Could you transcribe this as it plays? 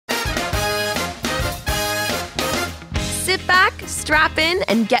Sit back, strap in,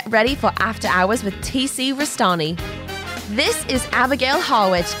 and get ready for After Hours with TC Restani. This is Abigail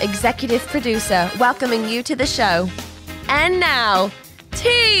Harwich, executive producer, welcoming you to the show. And now,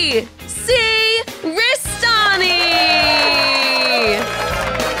 TC Restani!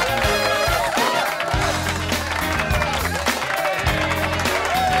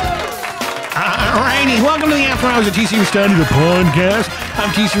 Alrighty, welcome to the After Hours of TC Restani, the podcast. I'm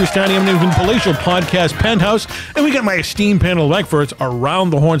TC Restani. I'm in the palatial podcast penthouse, and we got my esteemed panel of experts around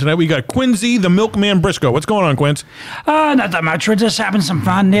the horn tonight. We got Quincy, the Milkman Briscoe. What's going on, Quince? Not that much. We're just having some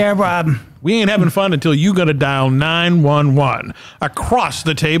fun there. We ain't having fun until you got to dial 911. Across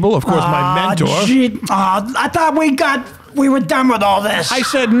the table, of course, my mentor. I thought we were done with all this. I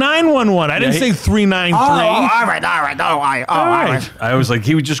said 911. I didn't say 393. all right. All right. I was like,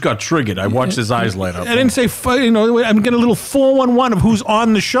 he just got triggered. I watched his eyes light up. I didn't say, I'm getting a little 411 of who's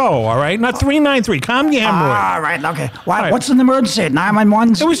on the show, all right? Not 393. Calm your hemorrhoid. All right, okay. right. What's an emergency?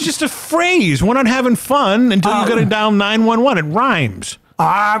 911? It was just a phrase. We're not having fun until you got to dial 911. It rhymes. All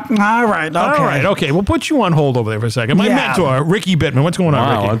right, okay. All right, okay. We'll put you on hold over there for a second. My mentor, Ricky Bittman. What's going on,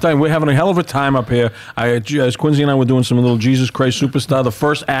 Wow, Ricky? I'm telling you, we're having a hell of a time up here. As Quincy and I were doing some little Jesus Christ Superstar, the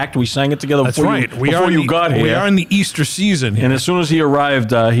first act, we sang it together That's before, right. before you got here. We are in the Easter season here. And as soon as he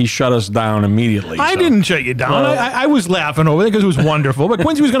arrived, he shut us down immediately. I didn't shut you down. I was laughing over there because it was wonderful. But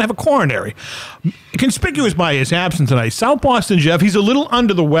Quincy was going to have a coronary. Conspicuous by his absence tonight, South Boston Jeff, he's a little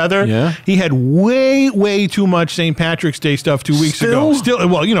under the weather. Yeah. He had way too much St. Patrick's Day stuff 2 weeks ago. Still,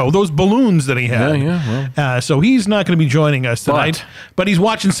 well, those balloons that he had. So he's not going to be joining us tonight. But he's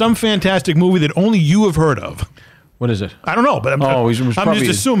watching some fantastic movie that only you have heard of. What is it? I don't know, but I'm just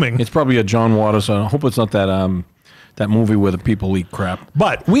assuming. It's probably a John Waters. I hope it's not that movie where the people eat crap.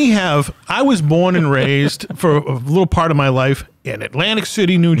 But I was born and raised for a little part of my life in Atlantic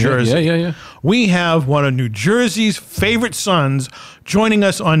City, New Jersey. Yeah. We have one of New Jersey's favorite sons joining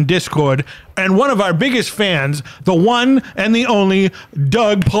us on Discord, and one of our biggest fans, the one and the only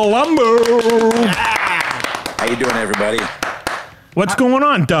Doug Palumbo. How you doing, everybody? What's going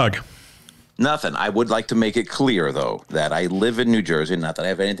on, Doug? Nothing. I would like to make it clear, though, that I live in New Jersey, not that I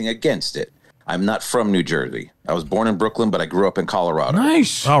have anything against it. I'm not from New Jersey. I was born in Brooklyn, but I grew up in Colorado.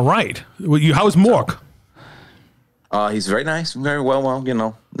 Nice. All right. Well, how's Mork? He's very nice, very well,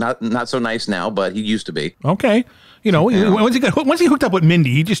 not so nice now, but he used to be. Okay. Once he hooked up with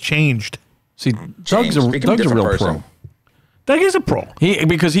Mindy, he just changed. See, Doug's a real person. Pro. Doug is a pro.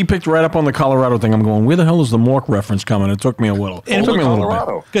 Because he picked right up on the Colorado thing. I'm going, where the hell is the Mork reference coming? It took me a little. It took me a little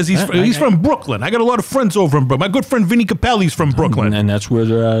bit. Because he's from Brooklyn. I got a lot of friends over in Brooklyn. My good friend Vinny Capelli's from Brooklyn. And that's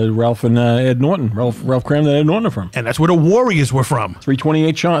where Ralph and Ed Norton, Ralph Cram and Ed Norton are from. And that's where the Warriors were from.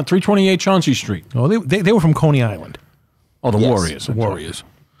 328 Chauncey Street. Oh, they were from Coney Island. Oh, the Warriors. The Warriors.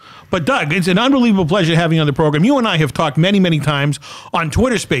 But Doug, it's an unbelievable pleasure having you on the program. You and I have talked many times on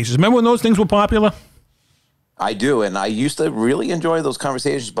Twitter Spaces. Remember when those things were popular? I do, and I used to really enjoy those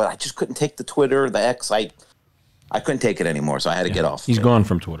conversations, but I just couldn't take the Twitter, the X. I couldn't take it anymore, so I had to get off. He's gone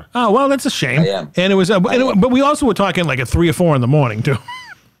from Twitter. Oh, well, that's a shame. I am. And it was, but we also were talking like at 3 or 4 in the morning too.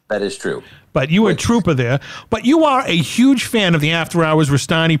 That is true. But you were a trooper there. But you are a huge fan of the After Hours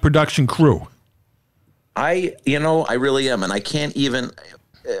Restani production crew. I really am, and I can't even.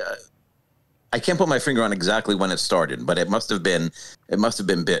 I can't put my finger on exactly when it started, but it must have been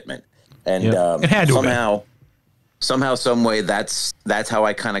Bittman, and it had to somehow, some way, that's how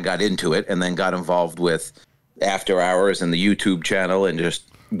I kind of got into it, and then got involved with After Hours and the YouTube channel, and just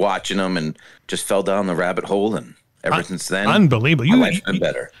watching them, and just fell down the rabbit hole, and ever since then, unbelievable. My life's been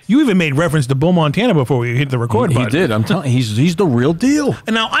better. You even made reference to Bill Montana before we hit the record button. He did. I'm telling you, he's the real deal.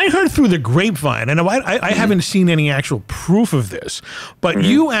 And now I heard through the grapevine, and I haven't seen any actual proof of this, but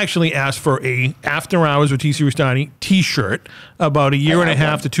you actually asked for a After Hours with TC Restani T-shirt about a year and a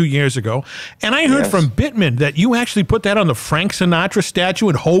half to 2 years ago, and I heard from Bittman that you actually put that on the Frank Sinatra statue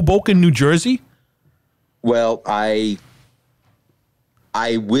in Hoboken, New Jersey. Well, I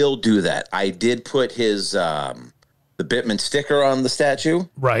will do that. I did put his the Bittman sticker on the statue.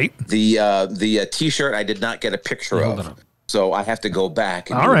 Right. The T-shirt I did not get a picture of. So I have to go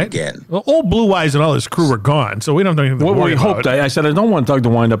back and do it again. Well, old Blue Eyes and all his crew are gone, so we don't have anything to worry about. Hoped. I said I don't want Doug to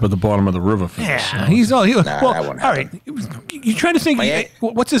wind up at the bottom of the river. For this. He's all. That won't happen. All right. You trying to think?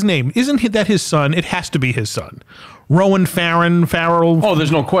 What's his name? Isn't that his son? It has to be his son. Rowan Farrell. Oh,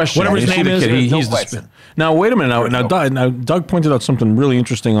 there's no question. Whatever his name is. He's the spin. Now wait a minute. Now Doug pointed out something really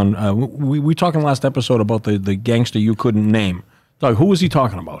interesting on. We talked in the last episode about the gangster you couldn't name. Doug, who was he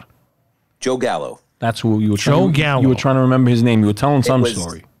talking about? Joe Gallo. That's who you were. Joe Gallo. You were trying to remember his name. You were telling some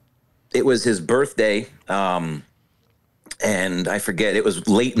story. It was his birthday, and I forget. It was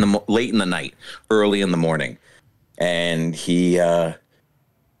late in the night, early in the morning, and there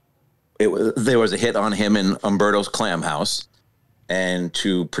was a hit on him in Umberto's Clam House. And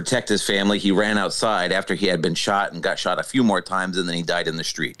to protect his family, he ran outside after he had been shot and got shot a few more times, and then he died in the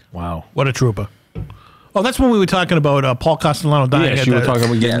street. Wow. What a trooper. Oh, that's when we were talking about Paul Castellano dying Yes, at you were that, talking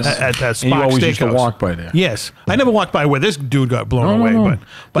about at that Spock and you always Steakhouse. used to walk by there. Yes. I never walked by where this dude got blown away. No.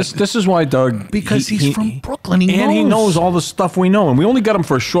 But This is why Doug... because he's from Brooklyn. He knows all the stuff we know. And we only got him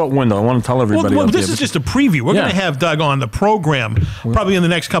for a short window. I want to tell everybody Well, out this there, is just a preview. We're Yeah. going to have Doug on the program probably in the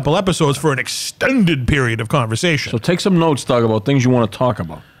next couple episodes for an extended period of conversation. So take some notes, Doug, about things you want to talk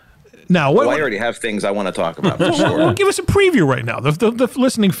about. Now, Well, I already have things I want to talk about. For sure. well, give us a preview right now. The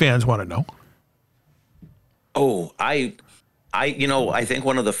listening fans want to know. Oh, I think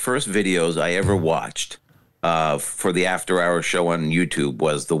one of the first videos I ever watched for the After Hours show on YouTube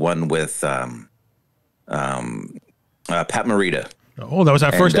was the one with Pat Morita. Oh, that was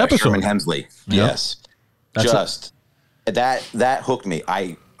our first episode. Sherman Hemsley. Yeah. Yes. That hooked me.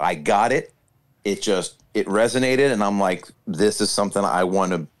 I got it. It resonated, and I'm like, this is something I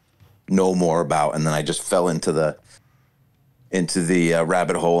want to know more about. And then I just fell into the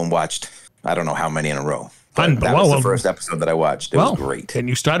rabbit hole and watched I don't know how many in a row. But that was the first episode that I watched. It was great. And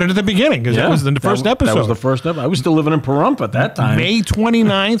you started at the beginning because that was the first episode. That was the first episode. I was still living in Pahrump at that time. May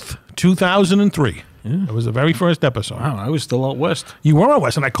 29th, 2003. Yeah. It was the very first episode. Wow, I was still out west. You were out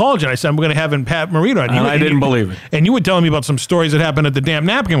west, and I called you, and I said, I'm going to have Pat Morita. And I didn't believe it. And you were telling me about some stories that happened at the Damn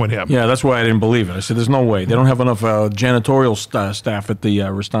Napkin with him. Yeah, that's why I didn't believe it. I said, there's no way. They don't have enough janitorial staff at the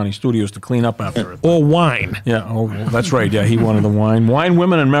Restani studios to clean up after it. Or wine. Yeah, that's right. Yeah, he wanted the wine. Wine,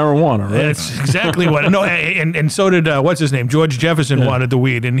 women, and marijuana, right? That's exactly what. No, and so did, what's his name? George Jefferson wanted the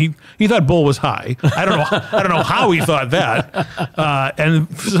weed, and he thought Bull was high. I don't know how he thought that. And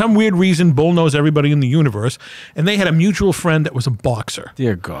for some weird reason, Bull knows everybody in the universe. And they had a mutual friend that was a boxer.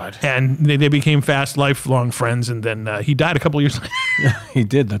 Dear God. And they became fast, lifelong friends. And then he died a couple of years later. He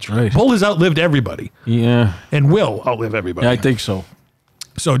did, that's right. Bull has outlived everybody. Yeah. And will outlive everybody. Yeah, I think so.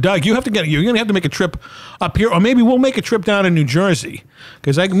 So, Doug, you're going to have to make a trip up here. Or maybe we'll make a trip down in New Jersey.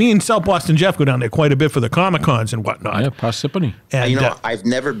 Because me and South Boston Jeff go down there quite a bit for the Comic-Cons and whatnot. Yeah, Parsippany. And, I've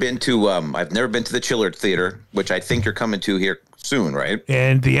never been to the Chillard Theater, which I think you're coming to here soon, right?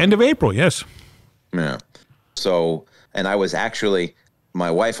 And the end of April, yes. Yeah. So, and I was actually,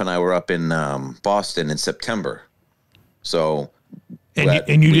 my wife and I were up in Boston in September. So,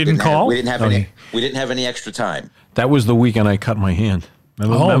 and you didn't call? We didn't have any extra time. That was the weekend I cut my hand.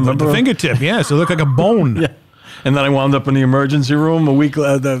 Remember? The fingertip, yes. It looked like a bone. Yeah. And then I wound up in the emergency room a week,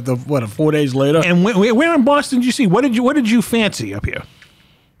 4 days later. And where in Boston did you see? What did you fancy up here?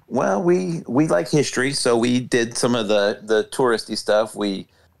 Well, we like history, so we did some of the touristy stuff. We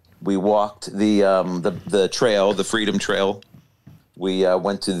walked the trail, the Freedom Trail. We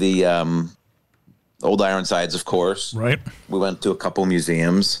went to the Old Ironsides, of course. Right. We went to a couple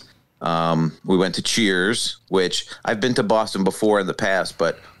museums. We went to Cheers, which I've been to Boston before in the past,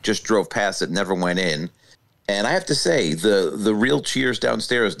 but just drove past it, never went in. And I have to say, the real Cheers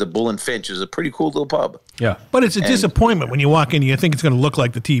downstairs, the Bull and Finch, is a pretty cool little pub. Yeah. But it's a disappointment when you walk in. You think it's going to look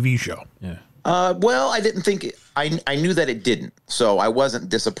like the TV show. Yeah. Well, I didn't think it, I knew that it didn't, so I wasn't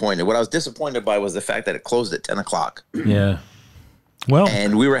disappointed. What I was disappointed by was the fact that it closed at 10 o'clock. Yeah. Well,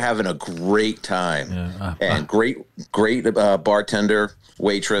 and we were having a great time, and great bartender,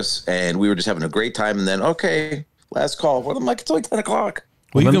 waitress, and we were just having a great time. And then, okay, last call. Well, I'm like, it's only 10 o'clock.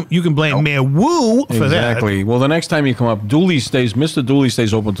 Well, you can blame Mayor Wu for that. Exactly. Well, the next time you come up, Mr. Dooley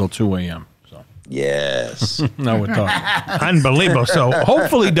stays open until 2 a.m. Yes. Now we're talking. Unbelievable. So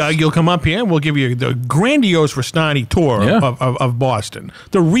hopefully, Doug, you'll come up here and we'll give you the grandiose Restani tour of Boston,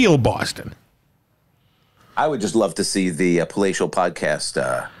 the real Boston. I would just love to see the Palatial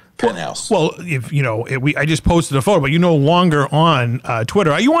Podcast penthouse. Well, if you know, I just posted a photo, but you're no longer on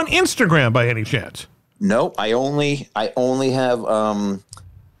Twitter. Are you on Instagram by any chance? No, I only have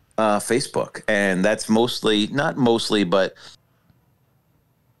Facebook, and that's not mostly, but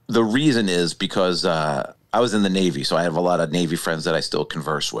the reason is because I was in the Navy, so I have a lot of Navy friends that I still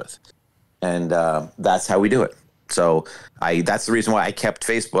converse with, and that's how we do it. So that's the reason why I kept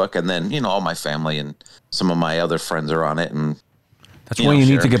Facebook, and then all my family and some of my other friends are on it, and that's why you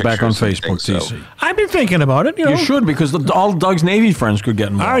need to get back on Facebook, TC. So. I've been thinking about it. You should, because all Doug's Navy friends could get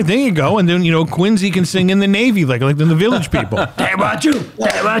involved. All right, there you go. And then Quincy can sing in the Navy like in the Village People. They want you.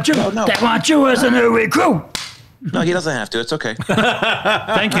 They want you. No. They want you as a new recruit. No, he doesn't have to. It's okay.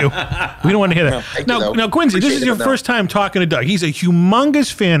 Thank you. We don't want to hear that. Now, Quincy, this is your first time talking to Doug. He's a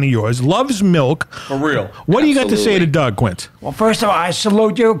humongous fan of yours, loves milk. For real. What do you got to say to Doug, Quint? Well, first of all, I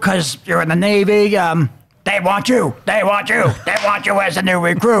salute you because you're in the Navy. They want you. They want you. They want you as a new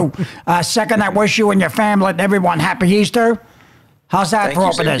recruit. Second, I wish you and your family and everyone happy Easter. How's that for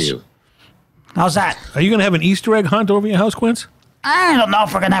openers? How's that? Are you going to have an Easter egg hunt over your house, Quince? I don't know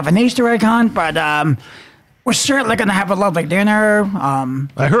if we're going to have an Easter egg hunt, but we're certainly going to have a lovely dinner.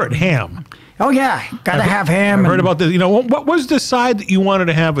 I heard ham. Oh, yeah. Got to have ham. I heard about this. You know, what was the side that you wanted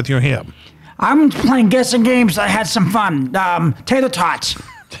to have with your ham? I'm playing guessing games. I had some fun. Tater tots.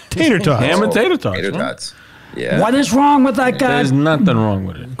 Tater tots. Ham and tater tots. Tater huh? tots. Yeah. What is wrong with that guy? There's nothing wrong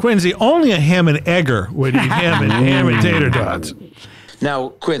with it. Quincy, only a ham and egger would eat ham and tater tots. Now,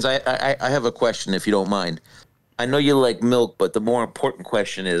 Quince, I have a question, if you don't mind. I know you like milk, but the more important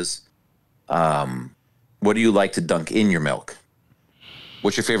question is, what do you like to dunk in your milk?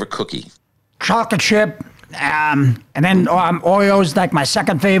 What's your favorite cookie? Chocolate chip. And then Oreos, like my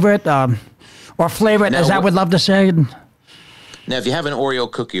second favorite. Or favorite, as I would love to say. Now, if you have an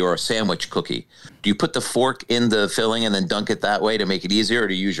Oreo cookie or a sandwich cookie, do you put the fork in the filling and then dunk it that way to make it easier, or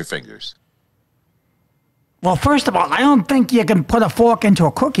do you use your fingers? Well, first of all, I don't think you can put a fork into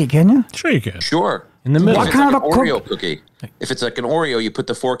a cookie, can you? Sure you can. Sure. In the middle. What If kind it's of like a an Oreo cookie, if it's like an Oreo, you put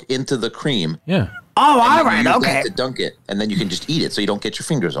the fork into the cream. Yeah. Oh, all And right, you use okay. that to dunk it, and then you can just eat it, so you don't get your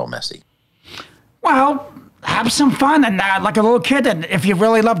fingers all messy. Well, have some fun and like a little kid. And if you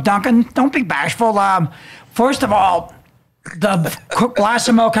really love dunking, don't be bashful. First of all, the glass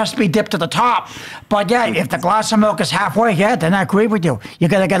of milk has to be dipped to the top. But yeah, if the glass of milk is halfway, yeah, then I agree with you. You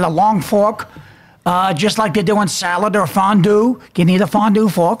got to get a long fork, just like they do in salad or fondue. You need a fondue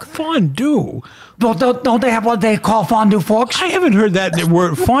fork. Fondue? Well, don't they have what they call fondue forks? I haven't heard that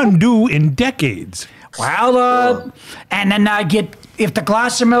word fondue in decades. Well, and then if the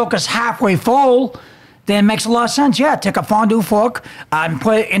glass of milk is halfway full, then it makes a lot of sense. Yeah, take a fondue fork and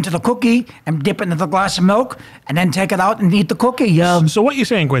put it into the cookie and dip it into the glass of milk and then take it out and eat the cookie. So what you're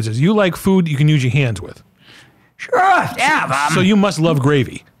saying, Quince, is you like food you can use your hands with. Sure, yeah. So you must love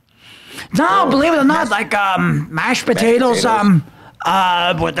gravy. No, believe it or not, like mashed potatoes,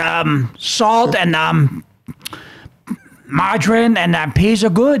 with salt and margarine and peas are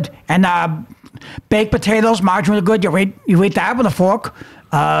good. And baked potatoes, margarine are good. You eat that with a fork.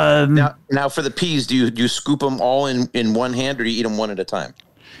 Now for the peas, do you scoop them all in one hand, or do you eat them one at a time?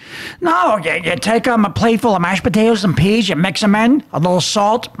 No, you take a plate full of mashed potatoes and peas, you mix them in, a little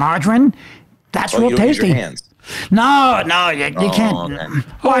salt, margarine. That's real you don't use tasty. your hands. No, you can't. Okay.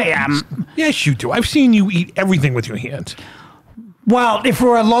 Why, Yes, you do. I've seen you eat everything with your hands. well, if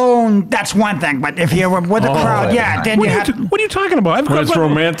we're alone, that's one thing. But if you're with a crowd, yeah, then What you are have. what are you talking about? When it's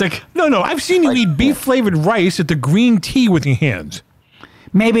romantic. No. I've seen you eat beef-flavored rice at the green tea with your hands.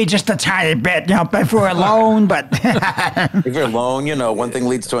 Maybe just a tiny bit, if we're alone, but If you're alone, one thing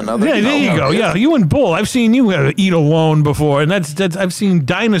leads to another. Yeah, there you go. Yeah, you and Bull. I've seen you eat alone before, and that's. I've seen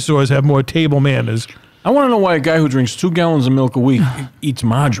dinosaurs have more table manners. I want to know why a guy who drinks 2 gallons of milk a week eats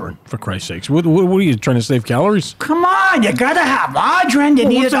margarine, for Christ's sakes. What are you, trying to save calories? come on, you gotta have margarine. You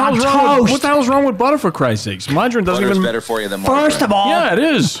need it on toast. What the hell's wrong with butter, for Christ's sakes? Margarine doesn't Butter's even... better for you than margarine. First of all, Yeah, it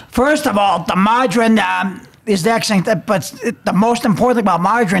is. the margarine is the excellent, but the most important thing about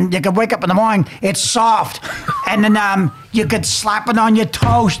margarine, you can wake up in the morning, it's soft, and then you could slap it on your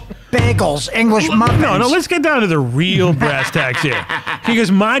toast, bagels, English muffins. No, let's get down to the real brass tacks here.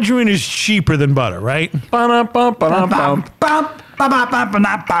 Because margarine is cheaper than butter, right? Ba-dum-bum-ba-dum-bum.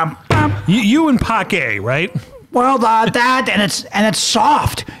 You and Paquet, right? Well, that and it's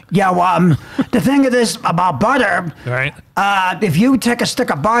soft. Yeah. The thing is about butter. Right. If you take a stick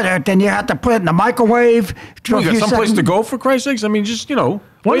of butter, then you have to put it in the microwave. For You a got few someplace seconds. to go, for Christ's sakes? I mean, just, Why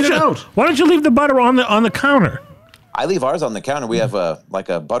wait it don't, out. why don't you leave the butter on the counter? I leave ours on the counter. We have a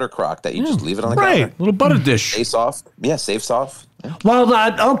butter crock that you just leave it on the Right. counter. Little butter dish. Stay soft. Yeah, safe soft. Yeah.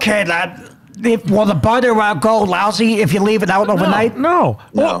 Well, okay, will the butter go lousy if you leave it out overnight? No.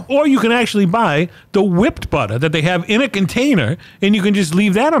 No. Or you can actually buy the whipped butter that they have in a container, and you can just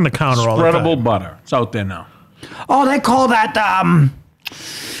leave that on the counter all the time. Spreadable butter. It's out there now. Oh, they call that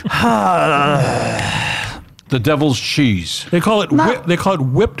The devil's cheese. They call it they call it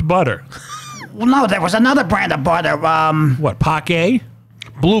whipped butter. well, no, there was another brand of butter. What, Paquet?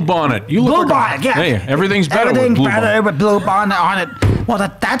 Blue Bonnet. You look Blue like Bonnet, yeah. Hey, everything's better Everything's with Blue better Bonnet. with Blue Bonnet on it. Well,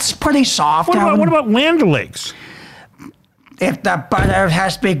 that's pretty soft. What about Land O'Lakes? If the butter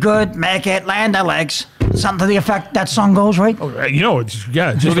has to be good, make it Land O'Lakes. Something to the effect that song goes, right? It's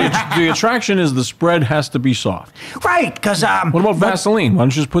So the attraction is the spread has to be soft. Right, because What about Vaseline? Why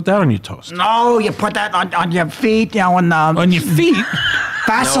don't you just put that on your toast? No, you put that on your feet, and on your feet?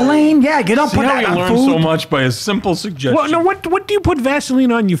 Vaseline. Yeah, you don't See put how that you on learn food so much by a simple suggestion. Well, no. What do you put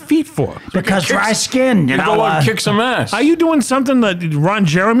Vaseline on your feet for? because dry skin. You You know, go out and kick some ass. Are you doing something that Ron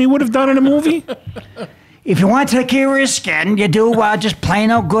Jeremy would have done in a movie? if you want to take care of your skin, you do just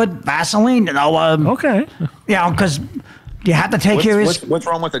plain old good Vaseline. Okay. Because you have to take care of your skin. What's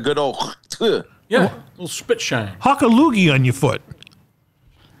wrong with the good old? Yeah, little spit shine. Hock a loogie on your foot.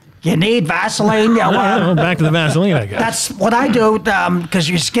 You need Vaseline. Back to the Vaseline, I guess. That's what I do because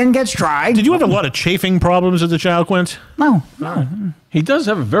your skin gets dry. Did you have a lot of chafing problems as a child, Quince? No. He does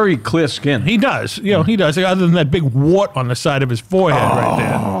have a very clear skin. He does. He does. Other than that big wart on the side of his forehead right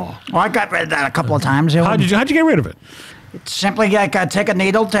there. Well, I got rid of that a couple of times. How'd you get rid of it? It's simply like take a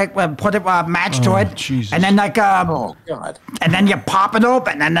needle, put a match to it, Jesus. and then Oh God! and then you pop it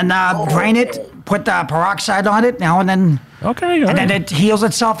open, and then drain it, put peroxide on it, and then Okay. and then it heals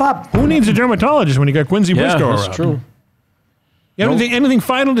itself up. Who needs a dermatologist when you got Quincy Yeah, Briscoe that's around? true. You have anything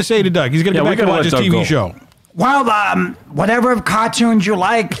final to say to Doug? He's going to Yeah, go we back and gotta watch his let Doug TV go. show. Well, whatever cartoons you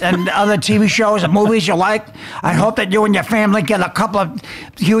like and other TV shows and movies you like, I hope that you and your family get a couple of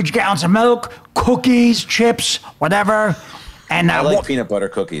huge gallons of milk, cookies, chips, whatever. And I like peanut butter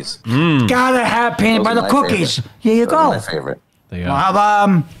cookies. gotta have peanut Those are butter my cookies. favorite. Here you Those are go. my favorite. They are.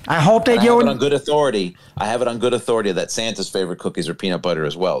 Well, I hope that I have it on you. good authority. I have it on good authority that Santa's favorite cookies are peanut butter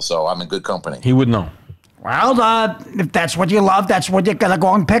as well. So I'm in good company. He would know. Well, if that's what you love, that's what you're gonna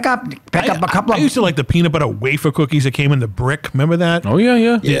go and pick up. Pick up a couple I used to of. like the peanut butter wafer cookies that came in the brick. Remember that? Oh,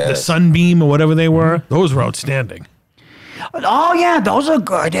 yeah. The Sunbeam or whatever they were. Those were outstanding. Oh yeah, those are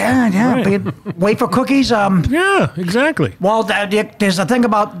good. Yeah. Right. Wafer cookies. Yeah, exactly. Well, there's a thing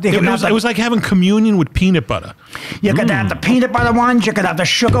about It was like having communion with peanut butter. you could have the peanut butter ones, you could have the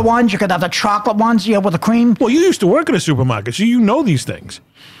sugar ones, you could have the chocolate ones, with the cream. Well, you used to work at a supermarket, so you know these things.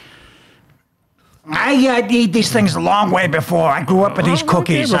 I eat these things a long way before I grew up with these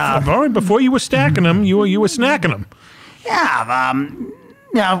cookies. Before you were stacking them, you were snacking them.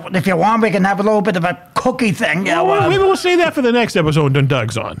 If you want, we can have a little bit of a cookie thing. Well, maybe we'll say that for the next episode when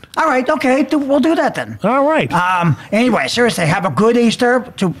Doug's on. All right, okay, we'll do that then. All right. Anyway, seriously, have a good Easter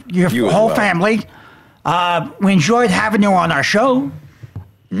to your You as whole well. family. We enjoyed having you on our show.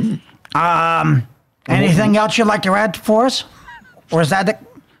 Anything else you'd like to add for us? Or is that it?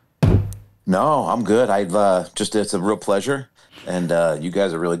 No, I'm good. It's a real pleasure. And you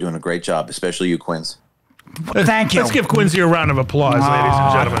guys are really doing a great job, especially you, Quince. Thank you. Let's give Quincy a round of applause, ladies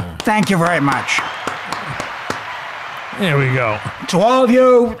and gentlemen. Thank you very much. There we go. To all of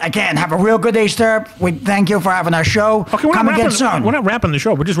you, again, have a real good Easter. We thank you for having our show. Okay, Come again soon. We're not wrapping the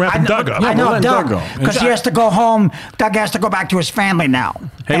show. We're just wrapping Doug up. I we're know, letting Doug, Doug go. because he has to go home. Doug has to go back to his family now.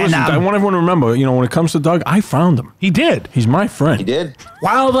 Hey, And, listen, I want everyone to remember, when it comes to Doug, I found him. He did. He's my friend. He did.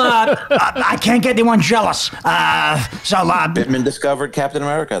 Well, I can't get anyone jealous. Bittman discovered Captain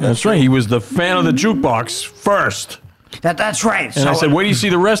America. That's right. He was the fan of the jukebox first. That's right. And I said, where do you see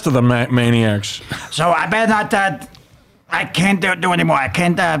the rest of the maniacs? So I better not. I can't do anymore. I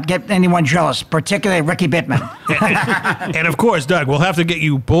can't get anyone jealous, particularly Ricky Bittman. And of course, Doug, we'll have to get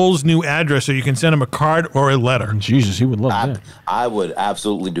you Bull's new address so you can send him a card or a letter. Jesus, he would love that. I would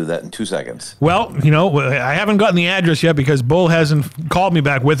absolutely do that in 2 seconds. Well, I haven't gotten the address yet because Bull hasn't called me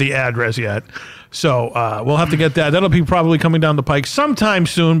back with the address yet. So we'll have to get that. That'll be probably coming down the pike sometime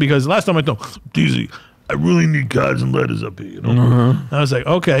soon because last time I told TC, I really need cards and letters up here. I was like,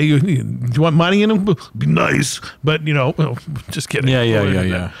 okay, you want money in them? Be nice, but just kidding.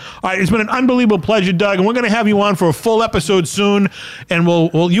 Yeah. All right, it's been an unbelievable pleasure, Doug, and we're going to have you on for a full episode soon, and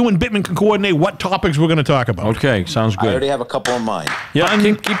you and Bittman can coordinate what topics we're going to talk about. Okay, sounds I already good. have a couple in mind. Yeah,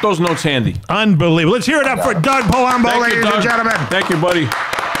 keep those notes handy. Unbelievable. Let's hear it up for Doug Palumbo, Thank you, ladies and Doug. gentlemen. Thank you, buddy.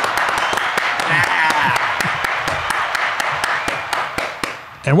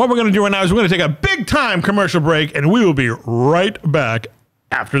 And what we're going to do right now is we're going to take a big time commercial break, and we will be right back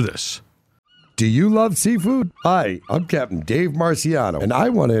after this. Do you love seafood? Hi, I'm Captain Dave Marciano, and I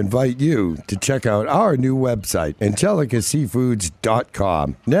want to invite you to check out our new website,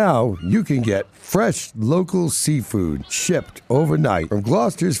 angelicaseafoods.com. Now you can get fresh local seafood shipped overnight from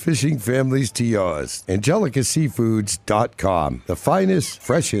Gloucester's fishing families to yours. angelicaseafoods.com, the finest,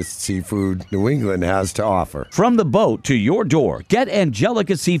 freshest seafood New England has to offer. From the boat to your door, get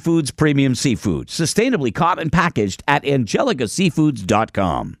Angelica Seafood's premium seafood, sustainably caught and packaged at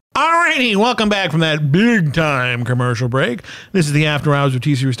angelicaseafoods.com. Alrighty, welcome back from that big time commercial break. This is the After Hours with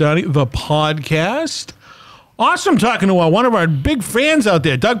TC Restani, the podcast. Awesome talking to one of our big fans out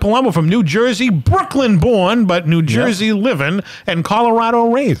there, Doug Palumbo from New Jersey, Brooklyn born, but New Jersey living and Colorado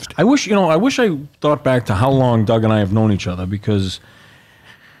raised. I wish I thought back to how long Doug and I have known each other because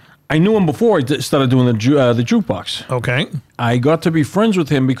I knew him before I started doing the jukebox. Okay. I got to be friends with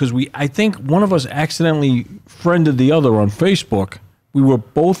him because I think one of us accidentally friended the other on Facebook. We were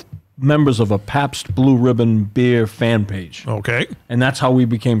both members of a Pabst Blue Ribbon beer fan page. Okay. And that's how we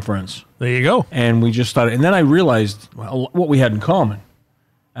became friends. There you go. And we just started, and then I realized what we had in commmen.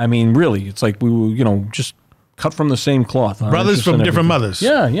 I mean, really, it's like we were, just cut from the same cloth. Brothers from different mothers.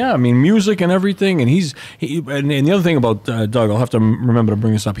 Yeah. I mean, music and everything. And and the other thing about Doug, I'll have to remember to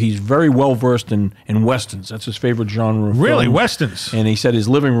bring this up. He's very well versed in westerns. That's his favorite genre. Of Really, film. westerns. And he said his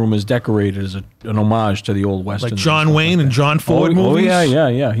living room is decorated as an homage to the old westerns. Like John Wayne and John Ford movies. Oh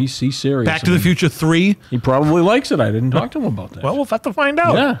yeah. He's serious. Back to the Future 3. He probably likes it. I didn't talk to him about that. Well, we'll have to find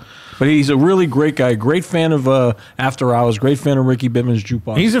out. Yeah. But he's a really great guy. Great fan of After Hours. Great fan of Ricky Bittman's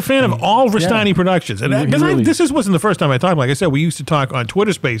Jukebox. He's a fan of all Restani Productions. And this wasn't the first time I talked. Like I said, we used to talk on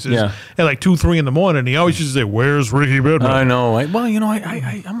Twitter Spaces at like 2, 3 in the morning. And he always used to say, "Where's Ricky Bittman?" I know. I'm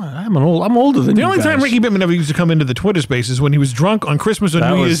older than the you only guys. time Ricky Bittman ever used to come into the Twitter Spaces when he was drunk on Christmas or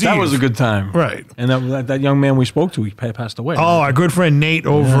New Year's Eve. That was a good time, right? And that young man we spoke to, he passed away. Oh, our good friend Nate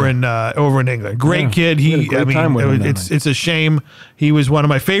over in England. Great kid. It's a shame. He was one of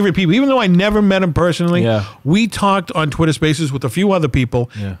my favorite people. Even though I never met him personally, we talked on Twitter Spaces with a few other people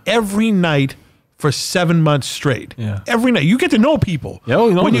every night for 7 months straight. Yeah. Every night. You get to know people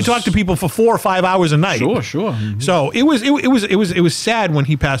when you talk to people for 4 or 5 hours a night. Sure. Mm-hmm. So it was sad when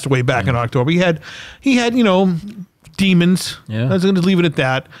he passed away back in October. He had demons. Yeah. I was going to leave it at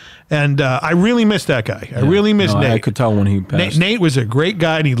that. And I really miss that guy. I really miss Nate. I could tell when he passed. Nate was a great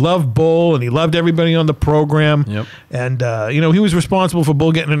guy, and he loved Bull, and he loved everybody on the program. Yep. And, he was responsible for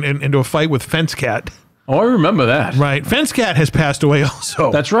Bull getting into a fight with Fence Cat. Oh, I remember that. Right. Fence Cat has passed away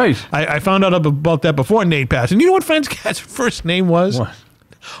also. That's right. I found out about that before Nate passed. And you know what Fence Cat's first name was? What?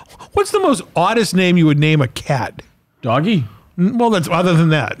 What's the most oddest name you would name a cat? Doggy? Well, that's other than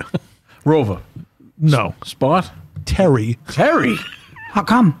that. Rover? No. Spot? Terry. Terry? How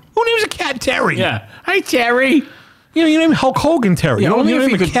come? Who names a cat Terry? Yeah. Hi, Terry. You name Hulk Hogan Terry. Yeah, you don't only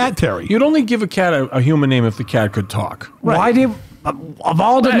if name you a cat Terry. You'd only give a cat a human name if the cat could talk. Right. Why do you, of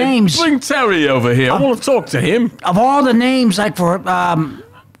all the names? Bring Terry over here. I want to talk to him. Of all the names, like for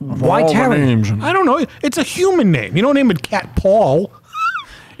why Terry? I don't know. It's a human name. You don't name a cat Paul.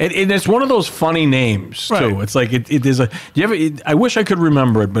 And it's one of those funny names too. Right. It's like it is a. I wish I could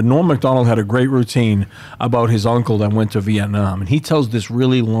remember it, but Norm Macdonald had a great routine about his uncle that went to Vietnam, and he tells this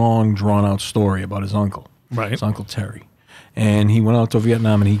really long, drawn-out story about his uncle. Right. His Uncle Terry. And he went out to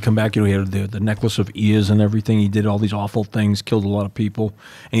Vietnam, and he'd come back. He had the necklace of ears and everything. He did all these awful things, killed a lot of people,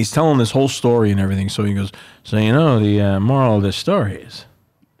 and he's telling this whole story and everything. So he goes, "So the moral of this story is,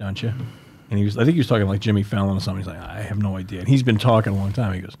 don't you?" And I think he was talking like Jimmy Fallon or something. He's like, "I have no idea." And he's been talking a long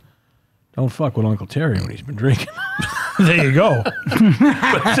time. He goes, "Don't fuck with Uncle Terry when he's been drinking." There you go.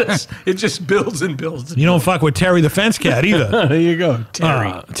 But it just builds and builds. You don't fuck with Terry the Fence Cat either. There you go,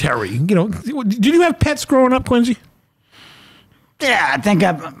 Terry. Terry. Did you have pets growing up, Quincy? Yeah, I think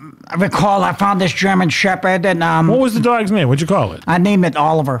I recall I found this German Shepherd, and what was the dog's name? What'd you call it? I named it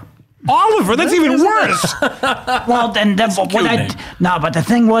Oliver. Oliver, that's even worse. Well, then but the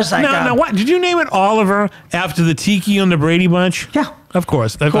thing was like, now, what did you name it? Oliver after the Tiki on the Brady Bunch? Yeah, of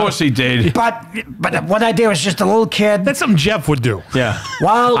course. Of course he did. But what I did was just a little kid. That's something Jeff would do. Yeah.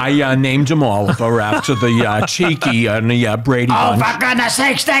 Well, I named him Oliver after the Cheeky on the Brady Bunch. Oh, for goodness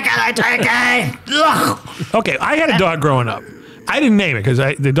sakes, take it, I take it. Okay, I had a dog growing up. I didn't name it because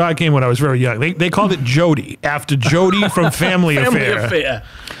the dog came when I was very young. They called it Jody after Jody from Family Affair.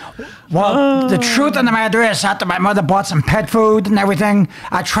 Well, the truth of the matter is, after my mother bought some pet food and everything,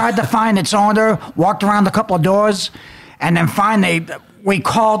 I tried to find its owner, walked around a couple of doors, and then finally we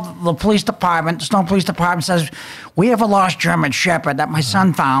called the police department. Stone Police Department says, "We have a lost German Shepherd that my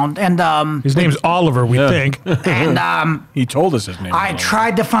son found." And his name's Oliver, we think. And he told us his name. I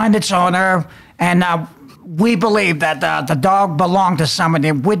tried to find its owner, and we believe that the dog belonged to somebody.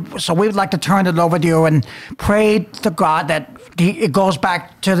 So we would like to turn it over to you and pray to God that it goes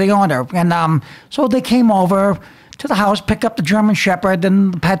back to the owner. And so they came over to the house, picked up the German Shepherd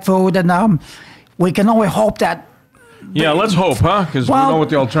and the pet food, and we can only hope that. Yeah, let's hope, huh? Because we know what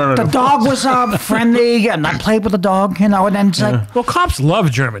the alternative. The dog was friendly, and I played with the dog, and then it's like. Well, cops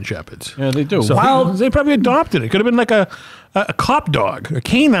love German Shepherds. Yeah, they do. So they probably adopted it. Could have been like a cop dog, a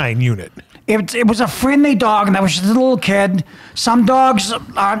canine unit. It was a friendly dog, and I was just a little kid. Some dogs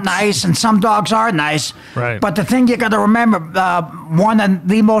aren't nice, and some dogs are nice. Right. But the thing you got to remember, one of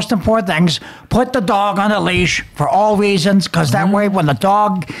the most important things, put the dog on a leash for all reasons, because that way when the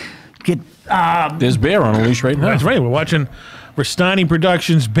dog there's Bear on a leash right now. That's right. We're watching Restani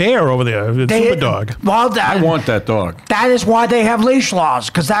Productions Bear over there, the super dog. Well, I want that dog. That is why they have leash laws,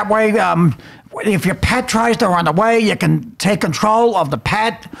 because that way, if your pet tries to run away, you can take control of the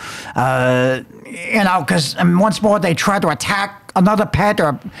pet. Because once more they try to attack another pet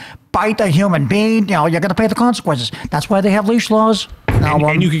or bite a human being, you're going to pay the consequences. That's why they have leash laws.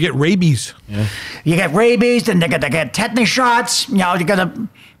 And you could get rabies. Yeah. You get rabies, and they get tetanus shots. You know, you got to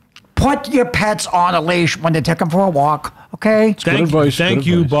put your pets on a leash when they take them for a walk. Okay. Thank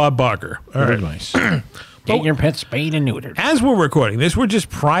you, Bob Barker. All right. Advice. Get your pet spayed and neutered. As we're recording this, we're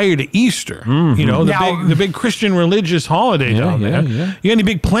just prior to Easter. You know, the big Christian religious holiday down there. Yeah. You got any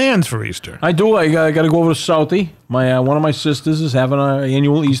big plans for Easter? I do. I got to go over to Southie. My one of my sisters is having an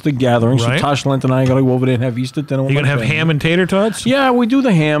annual Easter gathering, Right. so Tosh Lent and I got to go over there and have Easter dinner. You gonna have ham and tater tots? Yeah, we do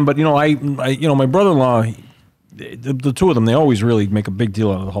the ham, but I my brother-in-law, the two of them, they always really make a big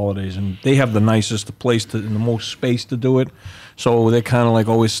deal out of the holidays, and they have the nicest place and the most space to do it. So they're kind of like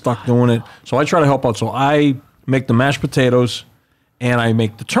always stuck doing it. So I try to help out. So I make the mashed potatoes, and I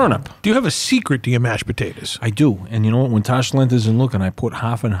make the turnip. Do you have a secret to your mashed potatoes? I do. And you know what? When Tosh Lent isn't looking, I put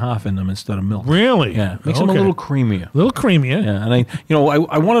half and half in them instead of milk. Really? Yeah. Makes them a little creamier. A little creamier. Yeah. And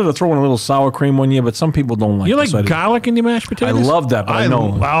I wanted to throw in a little sour cream one year, but some people don't like it. You like so I didn't. garlic in your mashed potatoes? I love that, but I know.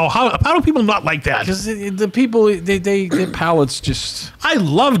 Wow. How do people not like that? Because the people, their palates just... I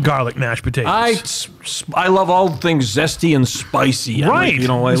love garlic mashed potatoes. I love all things zesty and spicy. Right.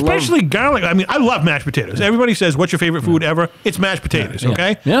 I especially garlic. I mean, I love mashed potatoes. Everybody says, what's your favorite food ever? It's mashed potatoes,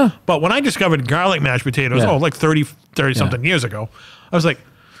 okay? Yeah. But when I discovered garlic mashed potatoes, like 30 something years ago, I was like,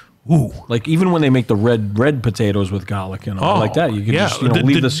 ooh. Like even when they make the red potatoes with garlic, like that, you can just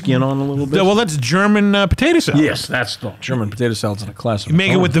leave the skin on a little bit. Well, that's German potato salad. Yes, that's the German potato salad's in a class. You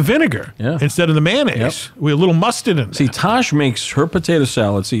make it with the vinegar instead of the mayonnaise. Yep. With a little mustard in it. See, Tosh makes her potato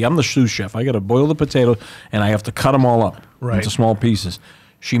salad. See, I'm the sous chef. I got to boil the potato, and I have to cut them all up into small pieces.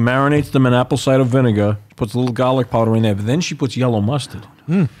 She marinates them in apple cider vinegar, puts a little garlic powder in there, but then she puts yellow mustard.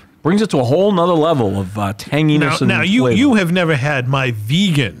 Brings it to a whole nother level of tanginess. Now you have never had my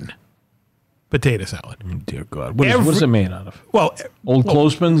vegan potato salad. Dear God. What is it made out of? Well, Old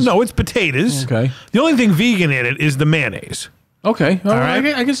clothespins? No, it's potatoes. Okay. The only thing vegan in it is the mayonnaise. Okay. All right.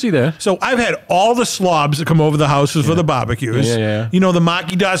 I can see that. So I've had all the slobs that come over the houses for the barbecues. Yeah. You know, the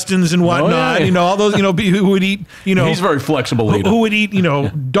Maki Dustins and whatnot. yeah. You know, all those, who would eat, He's very flexible eater. who would eat,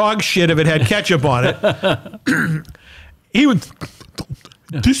 dog shit if it had ketchup on it. He would...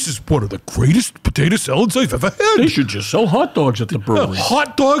 This is one of the greatest potato salads I've ever had. They should just sell hot dogs at the brewery.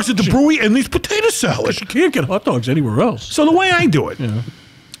 Hot dogs at the brewery and these potato salads. You can't get hot dogs anywhere else. So the way I do it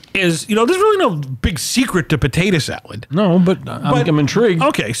is, there's really no big secret to potato salad. No, but I'm intrigued.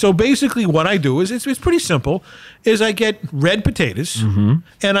 Okay, so basically what I do is, it's pretty simple, is I get red potatoes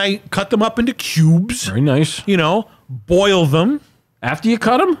and I cut them up into cubes. Very nice. Boil them. After you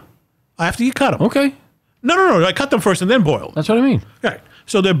cut them? After you cut them. Okay. No, I cut them first and then boil them. That's what I mean. Right.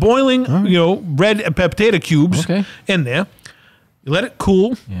 So they're boiling, red potato cubes in there. You let it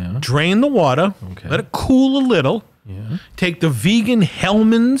cool. Yeah. Drain the water. Okay. Let it cool a little. Yeah. Take the vegan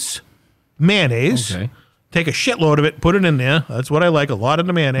Hellmann's mayonnaise. Okay. Take a shitload of it. Put it in there. That's what I like. A lot of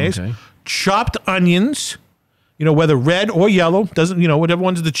the mayonnaise. Okay. Chopped onions. Whether red or yellow. Doesn't, whatever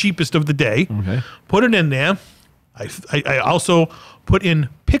one's the cheapest of the day. Okay. Put it in there. I also put in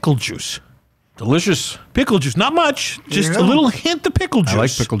pickle juice. Delicious. Pickle juice. Not much. Just a little hint of pickle juice. I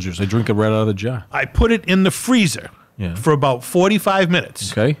like pickle juice. I drink it right out of the jar. I put it in the freezer for about 45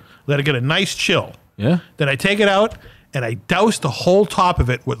 minutes. Okay. Let it get a nice chill. Yeah. Then I take it out and I douse the whole top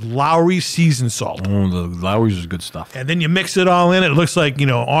of it with Lowry's seasoned salt. Oh, the Lowry's is good stuff. And then you mix it all in. It looks like,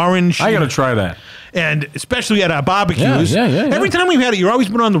 orange. I got to try that. And especially at our barbecues. Yeah. Every time we've had it, you've always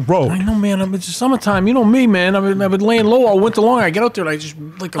been on the road. I know, man. It's summertime. You know me, man. I've been laying low all winter long. I get out there and I just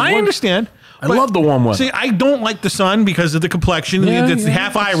like. I understand. I love the warm weather. See, I don't like the sun because of the complexion. It's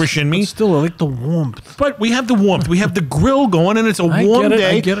half Irish in me. But still, I like the warmth. But we have the warmth. We have the grill going, and it's a warm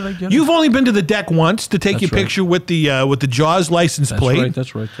day. I get it. You've only been to the deck once to take your picture with the Jaws license plate.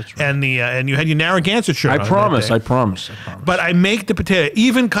 That's right. And and you had your Narragansett shirt. I promise. But I make the potato.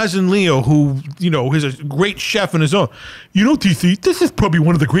 Even cousin Leo, who is a great chef in his own. TC, this is probably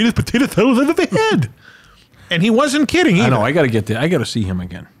one of the greatest potato salads I've ever had. And he wasn't kidding either. I know. I got to get there. I got to see him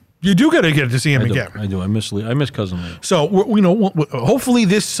again. You do got to get to see him again. I do. I miss cousin Leo. So hopefully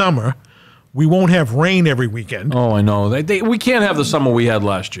this summer we won't have rain every weekend. Oh, I know. We can't have the summer we had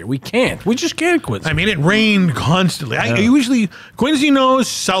last year. We can't. We just can't, Quincy. I mean, it rained constantly. I usually Quincy knows,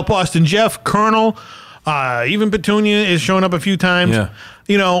 South Boston Jeff, Colonel, even Petunia is showing up a few times. Yeah.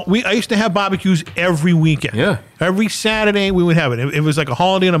 I used to have barbecues every weekend. Yeah. Every Saturday we would have it. It was like a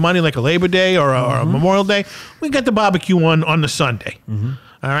holiday on a Monday, like a Labor Day or a Memorial Day. We got the barbecue on the Sunday.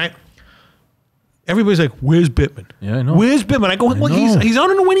 All right. Everybody's like, "Where's Bittman?" Yeah, I know. Where's Bittman? I go, "Well, he's on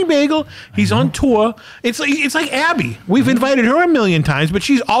a Winnie Bagel. He's on tour. It's like Abby. We've invited her a million times, but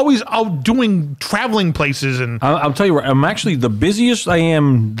she's always out doing traveling places." And I'll tell you what. I'm actually the busiest I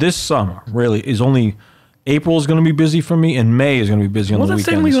am this summer. Really, is only April is going to be busy for me, and May is going to be busy on the that's weekends.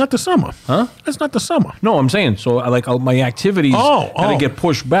 technically not the summer. Huh? That's not the summer. No, I'm saying, so my activities had to get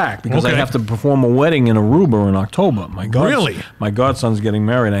pushed back because I have to perform a wedding in Aruba in October. My godson's getting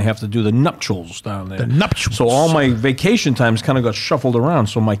married, and I have to do the nuptials down there. The nuptials. So all my vacation times kind of got shuffled around.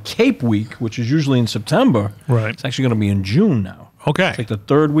 So my Cape week, which is usually in September, it's actually going to be in June now. Okay. It's like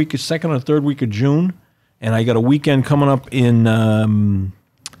the second or third week of June, and I got a weekend coming up in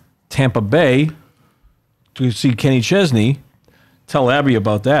Tampa Bay to see Kenny Chesney. Tell Abby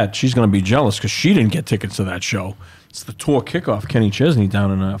about that. She's going to be jealous because she didn't get tickets to that show. It's the tour kickoff, Kenny Chesney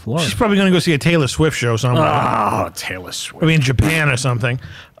down in Florida. She's probably going to go see a Taylor Swift show somewhere. Oh, Taylor Swift. Maybe in Japan or something.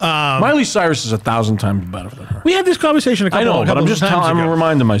 Miley Cyrus is 1,000 times better than her. We had this conversation a couple of times ago. I'm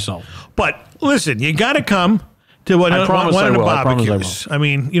reminding myself. But listen, you got to come to one of the barbecues. I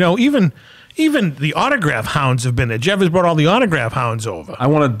mean, even the autograph hounds have been there. Jeff has brought all the autograph hounds over. I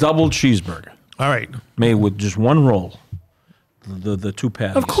want a double cheeseburger. All right. Made with just one roll. The two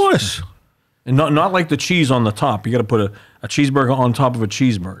patties. Of course. And not like the cheese on the top. You got to put a cheeseburger on top of a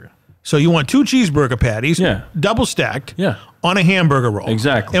cheeseburger. So you want 2 cheeseburger patties, double stacked, on a hamburger roll.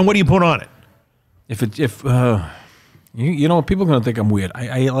 Exactly. And what do you put on it? You know, people are going to think I'm weird.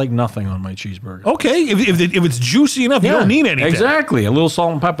 I like nothing on my cheeseburger. Okay, if it's juicy enough, you don't need anything. Exactly. A little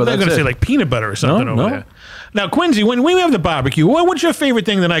salt and pepper. They're going to say like peanut butter or something over there. Now, Quincy, when we have the barbecue, what's your favorite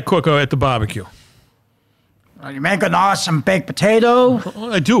thing that I cook at the barbecue? You make an awesome baked potato.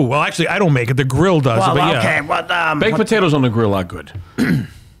 I do. Well, actually, I don't make it. The grill does it. But okay. Baked potatoes on the grill are good.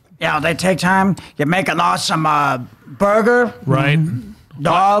 Yeah, they take time. You make an awesome burger. Right.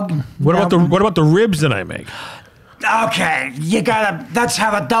 Dog. What about the ribs that I make? Okay, let's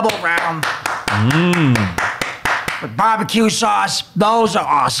have a double round. With barbecue sauce, those are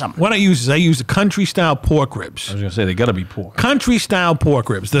awesome. What I use the country style pork ribs. I was going to say, they got to be pork. Country style pork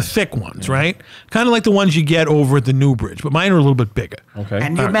ribs, the thick ones, right? Kind of like the ones you get over at the Newbridge, but mine are a little bit bigger. Okay.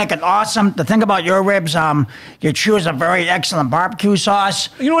 And you make an awesome, the thing about your ribs, you choose a very excellent barbecue sauce.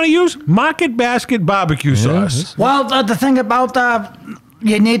 You know what I use? Market Basket barbecue sauce. Well, the thing about,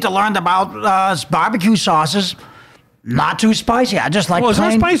 you need to learn about barbecue sauces. Not too spicy. I just like. Well, it's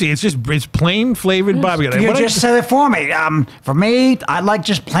plain. not spicy. It's plain flavored barbecue. You just said it for me. For me, I like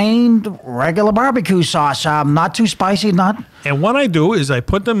just plain regular barbecue sauce. Not too spicy. Not. And what I do is I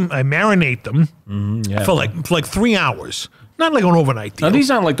marinate them for like 3 hours. Not like an overnight deal. Now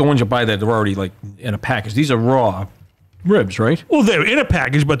these aren't like the ones you buy that are already like in a package. These are raw ribs, right? Well, they're in a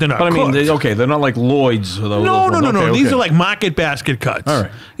package, but they're not. But I mean, cooked. they're not like Lloyd's. Or No. These are like Market Basket cuts. All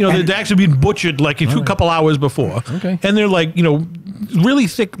right. You know, they're actually being butchered like a couple hours before. Okay. And they're like, really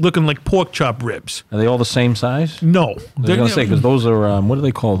thick looking like pork chop ribs. Are they all the same size? No. I was going to say, because those are, what do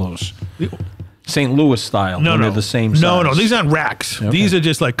they call those? St. Louis style. No. They're the same size. No. These aren't racks. Okay. These are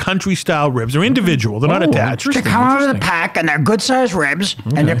just like country style ribs. They're individual. They're not attached. They come out of the pack, and they're good sized ribs,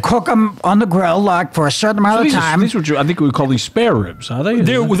 and you cook them on the grill like for a certain amount of time. I think we call these spare ribs, are they?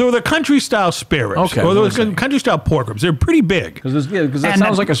 They're the country style spare ribs. Okay. Or the country style pork ribs. They're pretty big. Because that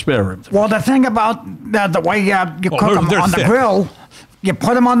sounds like a spare rib. Well, the thing about the way you cook them on the grill, you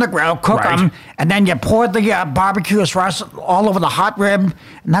put them on the grill, cook them, and then you pour the barbecue sauce all over the hot rib,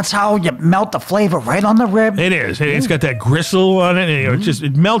 and that's how you melt the flavor right on the rib. It is. It's got that gristle on it, and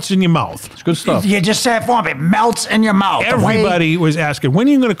it melts in your mouth. It's good stuff. You just said it for me. It melts in your mouth. Everybody was asking, when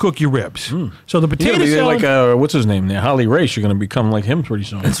are you going to cook your ribs? So the potato salad... like, what's his name there? Holly Race. You're going to become like him pretty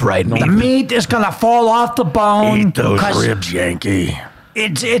soon. That's right. The meat is going to fall off the bone. Eat those ribs, Yankee.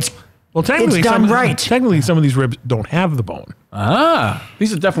 It's Well, technically, it's done right. Technically, some of these ribs don't have the bone.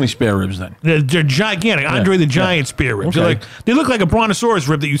 These are definitely spare ribs then. They're gigantic. Andre the Giant spare ribs. Okay. They look like a brontosaurus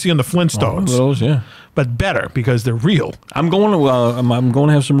rib that you see on the Flintstones. Those, yeah. But better because they're real. I'm going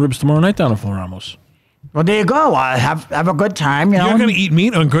to have some ribs tomorrow night down at Four Ramos. Well, there you go. Have a good time. You're going to eat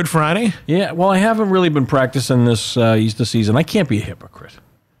meat on Good Friday? Yeah. Well, I haven't really been practicing this Easter season. I can't be a hypocrite.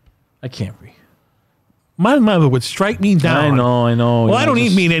 I can't be. My mother would strike me down. I know. Well, I don't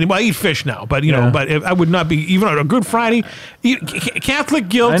eat meat anymore. I eat fish now, but but I would not be even on a Good Friday. Catholic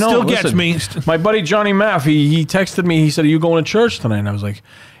guilt still gets me. My buddy Johnny Maff, he texted me. He said, "Are you going to church tonight?" And I was like,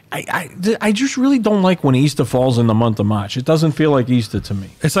 I just really don't like when Easter falls in the month of March. It doesn't feel like Easter to me.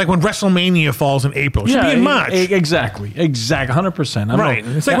 It's like when WrestleMania falls in April. It should be in March. Exactly, 100%. Right.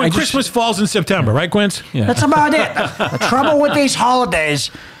 It's like when Christmas falls in September, right, Quince? Yeah. That's about it. The trouble with these holidays,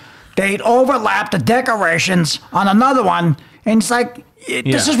 they'd overlap the decorations on another one, and it's like,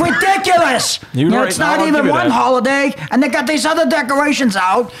 this is ridiculous. It's not even one holiday, and they got these other decorations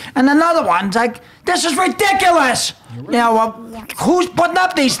out, and another one's like, this is ridiculous. Who's putting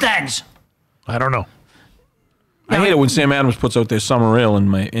up these things? I don't know. I hate it when Sam Adams puts out their summer ale in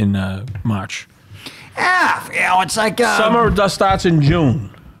March. Yeah, it's like Summer starts in June.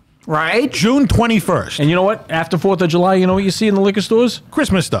 right? June 21st. And you know what? After 4th of July, you know what you see in the liquor stores?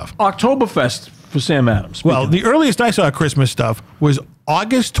 Christmas stuff. Oktoberfest for Sam Adams. Well, the earliest I saw Christmas stuff was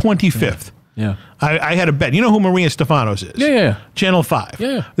August 25th. Yeah. I had a bet. You know who Maria Stefanos is? Yeah. Channel 5.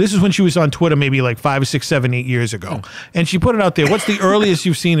 Yeah. This is when she was on Twitter maybe like 5, 6, 7, 8 years ago. And she put it out there, what's the earliest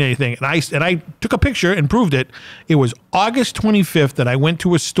you've seen anything? And I took a picture and proved it. It was August 25th that I went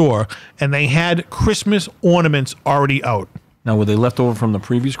to a store and they had Christmas ornaments already out. Now, were they left over from the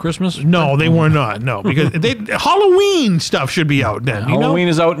previous Christmas? No, they were not. No, because Halloween stuff should be out then. Halloween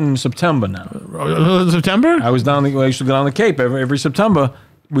is out in September now. September? I used to go down the Cape every September.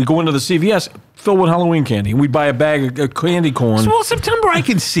 We go into the CVS, filled with Halloween candy. We buy a bag of candy corn. Well, September I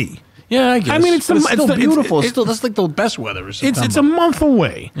can see. Yeah, I guess. I mean, it's still beautiful. It's It's that's like the best weather. Is September. It's a month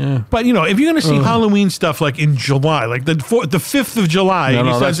away. Yeah. But you know, if you're going to see Halloween stuff like in July, like the 5th of July, and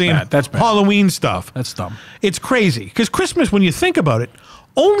you start that's seeing bad. That's bad. Halloween stuff. That's dumb. It's crazy because Christmas, when you think about it,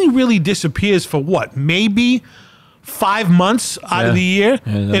 only really disappears for what, maybe 5 months out of the year.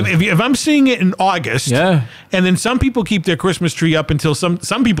 Yeah, if I'm seeing it in August, and then some people keep their Christmas tree up until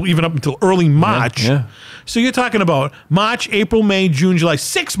some people even up until early March. Yeah. So you're talking about March, April, May, June, July,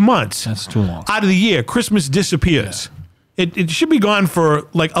 6 months. That's too long. Out of the year, Christmas disappears. Yeah. It should be gone for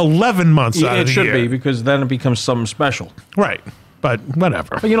like 11 months out of the year. It should be, because then it becomes something special. Right. But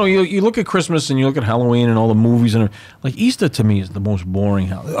whatever. But you know, you look at Christmas and you look at Halloween and all the movies, and like Easter to me is the most boring.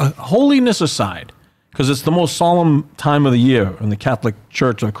 Holiness aside, because it's the most solemn time of the year in the Catholic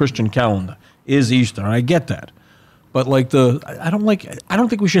Church or Christian calendar, is Easter, and I get that. But like I don't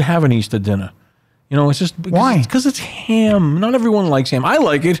think we should have an Easter dinner. You know, it's just why? Because it's ham. Not everyone likes ham. I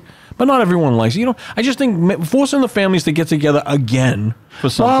like it, but not everyone likes it. You know, I just think forcing the families to get together again for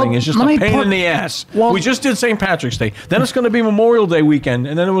something is just a pain in the ass. Well, we just did St. Patrick's Day. Then it's going to be Memorial Day weekend,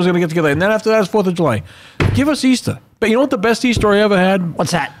 and then it was going to get together. And then after that, it's 4th of July. Give us Easter. But you know what the best Easter I ever had?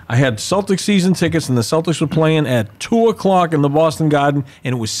 What's that? I had Celtics season tickets, and the Celtics were playing at 2 o'clock in the Boston Garden,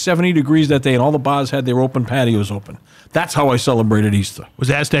 and it was 70 degrees that day, and all the bars had their open patios open. That's how I celebrated Easter. Was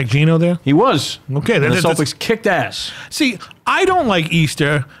Aztec Gino there? He was. Okay. And the Celtics kicked ass. See, I don't like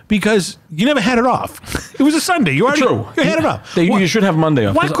Easter because you never had it off. It was a Sunday. You already had it off. You should have Monday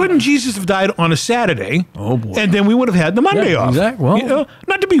off. Why couldn't Jesus have died on a Saturday? Oh, boy. And then we would have had the Monday off. Exactly. Well, you know,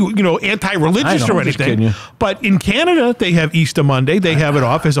 not to be anti-religious or I'm just kidding anything, you. but in Canada they have Easter Monday. They have it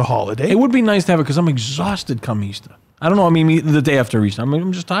off as a holiday. It would be nice to have it because I'm exhausted come Easter. I don't know. I mean, the day after Easter.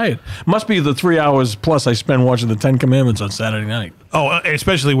 I'm just tired. Must be the 3 hours plus I spend watching the 10 Commandments on Saturday night. Oh,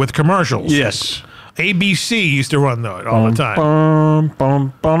 especially with commercials. Yes. ABC used to run that all the time.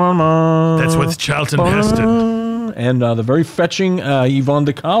 That's with Charlton Heston. And the very fetching Yvonne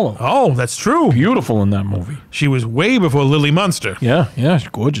DiCarlo. Oh, that's true. Beautiful in that movie. She was way before Lily Munster. Yeah, she's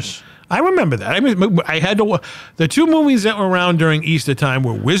gorgeous. I remember that. I had to. The two movies that were around during Easter time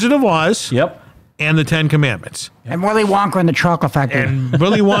were Wizard of Oz. Yep. And the 10 Commandments. And Willy Wonka and the Chocolate Factory. And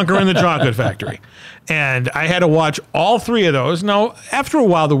Willy Wonka and the Chocolate Factory. And I had to watch all three of those. Now, after a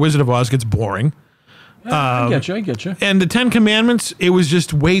while, the Wizard of Oz gets boring. I get you. And the 10 Commandments, it was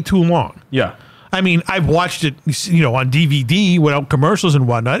just way too long. Yeah. I mean, I've watched it, on DVD without commercials and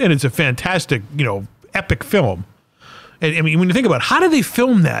whatnot, and it's a fantastic, epic film. And I mean, when you think about it, how did they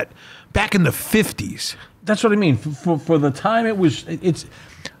film that back in the 50s? That's what I mean. For the time it's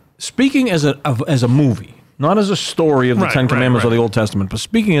speaking as a movie, not as a story of the Ten Commandments or the Old Testament, but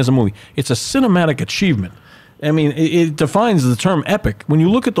speaking as a movie, it's a cinematic achievement. I mean, it defines the term epic. When you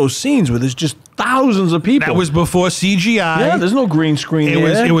look at those scenes where there's just thousands of people. That was before CGI. Yeah, there's no green screen.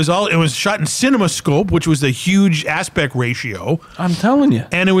 It was shot in CinemaScope, which was the huge aspect ratio. I'm telling you.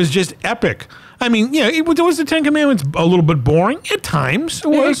 And it was just epic. I mean, was the Ten Commandments a little bit boring at times?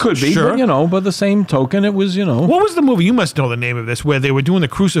 It could be, sure. But, by the same token, it was, What was the movie? You must know the name of this, where they were doing the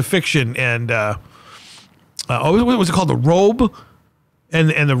crucifixion and, what was it called? The Robe?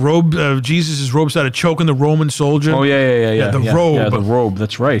 And the robe, Jesus' robe started choking the Roman soldier. Oh, yeah. The Robe. Yeah, the Robe,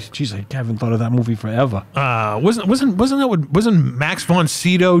 that's right. Jeez, I haven't thought of that movie forever. Wasn't Max von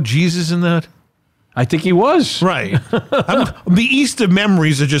Sydow Jesus in that? I think he was. Right. The Easter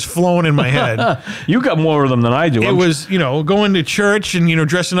memories are just flowing in my head. You got more of them than I do. It was, going to church and,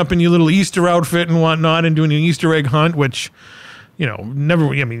 dressing up in your little Easter outfit and whatnot and doing an Easter egg hunt, which,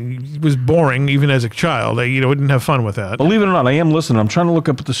 it was boring even as a child. I, didn't have fun with that. Believe it or not, I am listening. I'm trying to look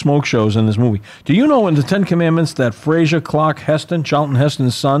up the smoke shows in this movie. Do you know in the Ten Commandments that Fraser Clark Heston, Charlton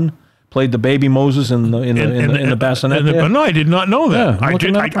Heston's son, played the baby Moses in the bassinet? No, I did not know that. Yeah, I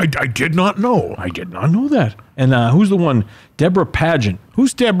did not know. I did not know that. And who's the one? Deborah Pageant.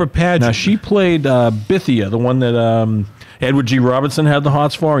 Who's Deborah Pageant? Now, she played Bithia, the one that... Edward G. Robinson had the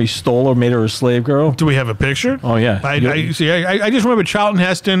hots for her. He stole her, made her a slave girl. Do we have a picture? Oh, yeah. I just remember Charlton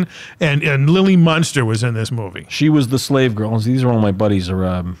Heston and Lily Munster was in this movie. She was the slave girl. These are all my buddies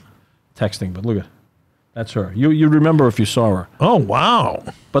are texting, but look at that's her. You remember if you saw her. Oh, wow.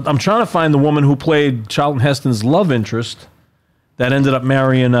 But I'm trying to find the woman who played Charlton Heston's love interest that ended up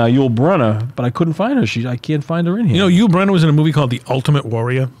marrying Yul Brynner, but I couldn't find her. I can't find her in here. You know, Yul Brynner was in a movie called The Ultimate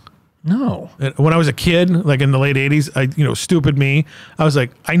Warrior. No. When I was a kid, like in the late 80s, stupid me, I was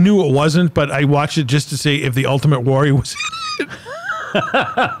like, I knew it wasn't, but I watched it just to see if The Ultimate Warrior was in it.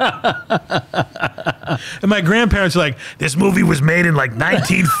 And my grandparents were like, this movie was made in like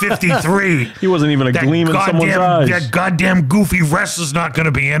 1953. He wasn't even a gleam in someone's eyes. That goddamn goofy wrestler's not going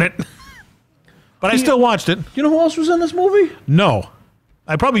to be in it. But I still watched it. You know who else was in this movie? No.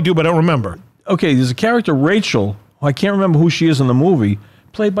 I probably do, but I don't remember. Okay, there's a character, Rachel, who I can't remember who she is in the movie,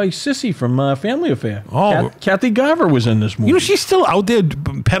 played by Sissy from Family Affair. Oh. Kathy Garver was in this movie. You know, she's still out there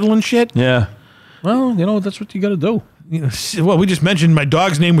peddling shit. Yeah. Well, that's what you got to do. Well, we just mentioned my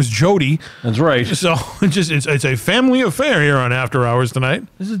dog's name was Jody. That's right. So it's a family affair here on After Hours tonight.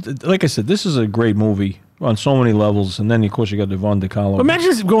 This is, like I said, this is a great movie on so many levels. And then, of course, you got Yvonne DiCarlo.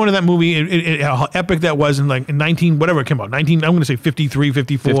 Imagine going to that movie, how epic that was in like 19, whatever it came out, 19, I'm going to say 53,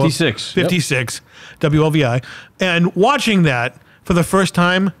 54. 56. 56, yep. WLVI. And watching that for the first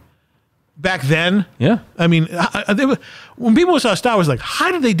time back then. Yeah. I mean, when people saw Star Wars, like,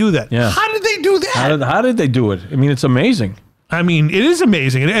 how did they do that? Yeah. How did they do that? How did they do it? I mean, it's amazing. I mean, it is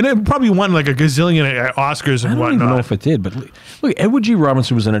amazing. And it probably won like a gazillion Oscars and I don't whatnot. even know if it did, but look, Edward G.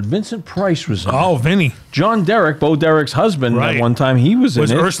 Robinson was in it. Vincent Price was in it. Oh, Vinny. John Derek, Bo Derek's husband, Right. at one time, he was in it.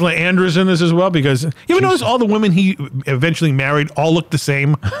 Was Ursula Andress in this as well? Because you ever notice all the women he eventually married all look the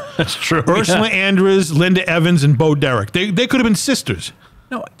same? That's true. Ursula Andress, Linda Evans, and Bo Derek. They could have been sisters.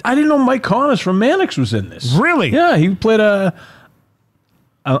 No, I didn't know Mike Connors from Mannix was in this. Really? Yeah, he played a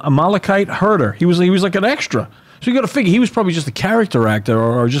Malachite herder. He was like an extra. So you got to figure he was probably just a character actor,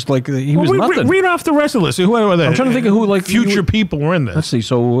 or just like he was nothing. Read off the rest of the list. Who are they? I'm trying to think of who like future people were in this. Let's see.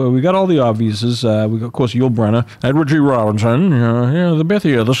 So we got all the obviouses. We got, of course, Yul Brynner, Edward G. Robinson, the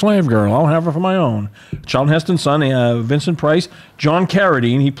Bithia, the slave girl. I'll have her for my own. Charlton Heston's son, Vincent Price, John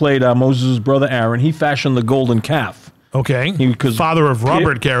Carradine. He played Moses' brother Aaron. He fashioned the golden calf. Okay. Because father of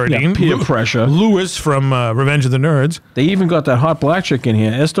Robert Carradine. Peer pressure. Lewis from Revenge of the Nerds. They even got that hot black chick in here,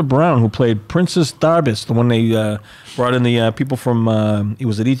 Esther Brown, who played Princess Darbus, the one they brought in the people from,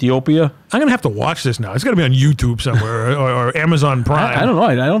 was it Ethiopia? I'm going to have to watch this now. It's got to be on YouTube somewhere or Amazon Prime. I don't know.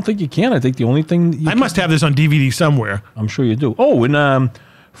 I don't think you can. I think the only thing... I must have this on DVD somewhere. I'm sure you do. Oh, and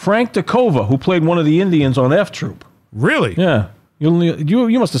Frank DeCova, who played one of the Indians on F Troop. Really? Yeah.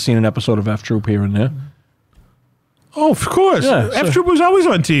 You must have seen an episode of F Troop here and there. Oh, of course. Yeah, F Troop was always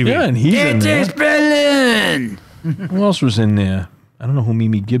on TV. Yeah, and he's in It there. is Berlin. Who else was in there? I don't know who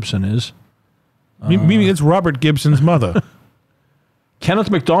Mimi Gibson is. Maybe it's Robert Gibson's mother. Kenneth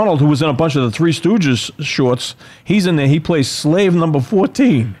McDonald, who was in a bunch of the Three Stooges shorts, he's in there. He plays slave number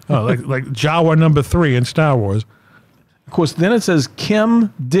 14. Oh, like Jawa number 3 in Star Wars. Of course, then it says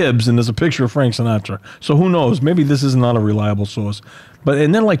Kim Dibbs, and there's a picture of Frank Sinatra. So who knows? Maybe this is not a reliable source.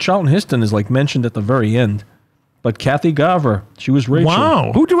 And then like Charlton Heston is like mentioned at the very end. But Kathy Garver, she was Rachel.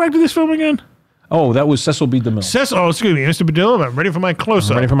 Wow. Who directed this film again? Oh, that was Cecil B. DeMille. Excuse me, Mr. Badillo. I'm ready for my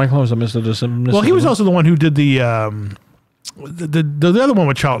close-up. Ready for my close-up, Mr. Well, he was also the one who did the other one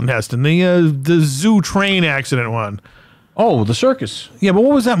with Charlton Heston, the zoo train accident one. Oh, The Circus. Yeah, but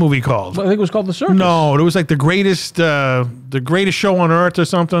what was that movie called? I think it was called The Circus. No, it was like the greatest show on earth or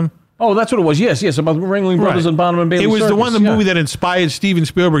something. Oh, that's what it was. Yes, about the Ringling Brothers and Barnum and Bailey. It was Circus. the movie that inspired Steven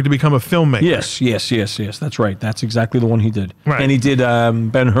Spielberg to become a filmmaker. Yes. That's right. That's exactly the one he did. Right. And he did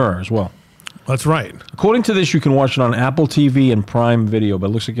Ben-Hur as well. That's right. According to this, you can watch it on Apple TV and Prime Video,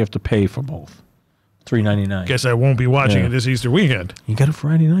 but it looks like you have to pay for both. $3.99. Guess I won't be watching it this Easter weekend. You got it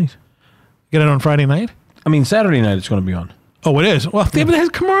Friday night. Get it on Friday night? I mean, Saturday night it's going to be on. Oh, it is? Well, it has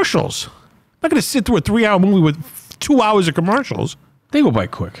commercials. I'm not going to sit through a 3-hour movie with 2 hours of commercials. They go by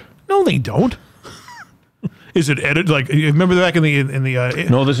quick. No, they don't. Is it edited? Like, you remember back in the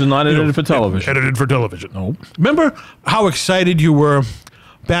No, this is not edited for television. Edited for television. Nope. Remember how excited you were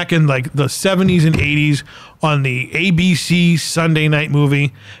back in like the 70s and 80s on the ABC Sunday night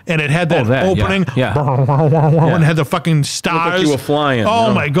movie, and it had that opening, and it had the fucking stars. Looked like you were flying.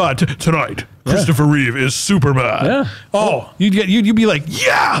 Oh my God! Tonight, Christopher Reeve is Superman. Yeah. Oh, you'd be like,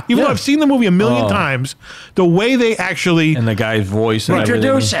 yeah. Even though I've seen the movie a million times, the way they actually and the guy's voice and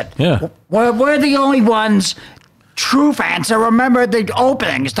introduce everything. it. Yeah. We're the only ones. True fans that remember the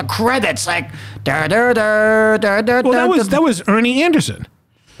openings, the credits, like Well, that was Ernie Anderson.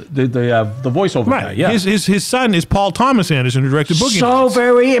 The voiceover guy. Yeah. His son is Paul Thomas Anderson, who directed Boogie So Nights.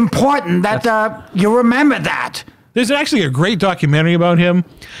 very important that you remember that. There's actually a great documentary about him,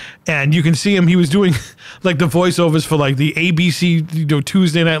 and you can see him. He was doing like the voiceovers for like the ABC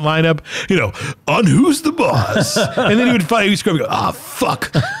Tuesday night lineup, on Who's the Boss, and then he would scream,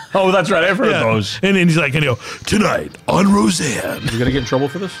 fuck. Oh, that's right. I've heard those. And then he's like, tonight on Roseanne. You gonna get in trouble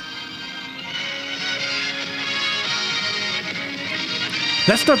for this?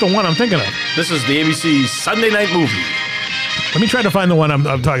 That's not the one I'm thinking of. This is the ABC Sunday Night Movie. Let me try to find the one I'm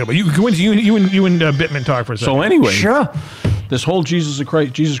talking about. You and Bittman talk for a second. So anyway, Sure. this whole Jesus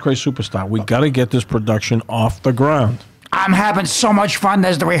Christ Superstar, we got to get this production off the ground. I'm having so much fun.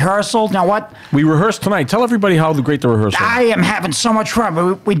 There's the rehearsal. Now what? We rehearsed tonight. Tell everybody how great the rehearsal was. I am having so much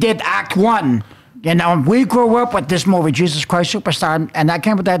fun. We did Act 1. We grew up with this movie, Jesus Christ Superstar, and I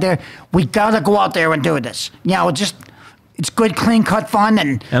came with that there. We got to go out there and do this. It's good, clean-cut fun.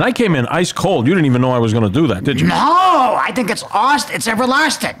 And I came in ice cold. You didn't even know I was going to do that, did you? no, I think it's awesome. It's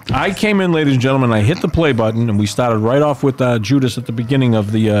everlasting. I came in, ladies and gentlemen, I hit the play button, and we started right off with Judas at the beginning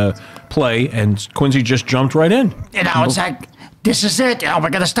of the play, and Quincy just jumped right in. It's like, this is it. We're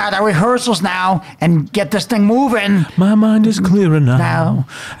going to start our rehearsals now and get this thing moving. My mind is clearer now.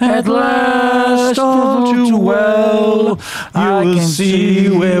 At last, all too well, you'll see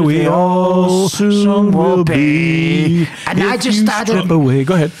where we all soon will be. And I just started. Step away.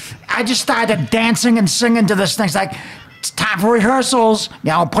 Go ahead. I just started dancing and singing to this thing. It's like, it's time for rehearsals.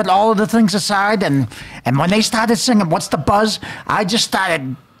 Put all of the things aside. And when they started singing, What's the Buzz? I just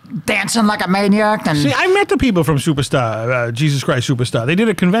started dancing like a maniac. And See, I met the people from Superstar, Jesus Christ Superstar. They did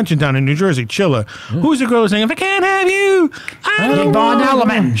a convention down in New Jersey, Chilla. Who's the girl saying, if I can't have you, I don't Yvonne want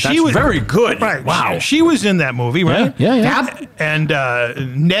Elliman. you? That's very good. Right. Wow. She was in that movie, right? Yeah. Yep. And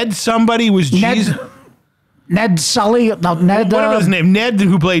Ned somebody was Jesus. Ned Sully. No, Ned. Whatever his name. Ned,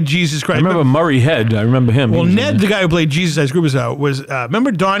 who played Jesus I Christ. remember Murray Head. I remember him. Well, He was in Ned, there. the guy who played Jesus as Superstar, was remember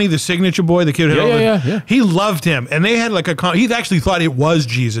Donnie, the signature boy, the kid who had all the, Yeah. He loved him, and they had like he actually thought it was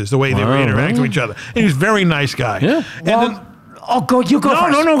Jesus the way they were interacting with each other. And he was a very nice guy. Yeah. And then, You go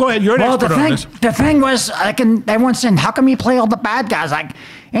first. No, go ahead. You're an Well, expert on this. the thing was, everyone's saying, how come you play all the bad guys? Like,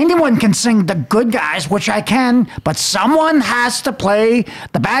 anyone can sing the good guys, which I can, but someone has to play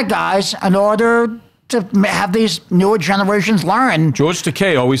the bad guys in order to have these newer generations learn. George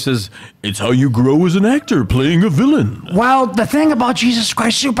Takei always says, it's how you grow as an actor, playing a villain. Well, the thing about Jesus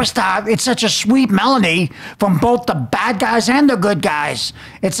Christ Superstar, it's such a sweet melody from both the bad guys and the good guys.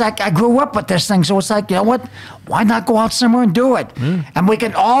 It's like I grew up with this thing, so it's like, you know what? Why not go out somewhere and do it? And we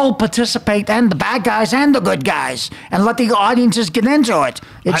can all participate, and the bad guys and the good guys, and let the audiences get into it.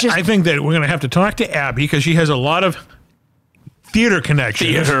 It's just I think that we're going to have to talk to Abby because she has a lot of theater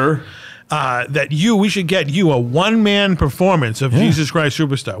connections. We should get you a one-man performance of Jesus Christ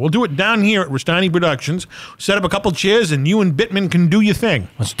Superstar. We'll do it down here at Restani Productions. Set up a couple chairs, and you and Bittman can do your thing.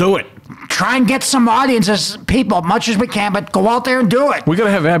 Let's do it. try and get some audiences, people, much as we can, but go out there and do it. We got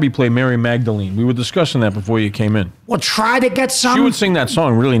to have Abby play Mary Magdalene. We were discussing that before you came in. We'll try to get some. She would sing that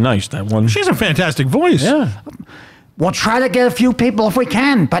song really nice, that one. She has a fantastic voice. Yeah. We'll try to get a few people if we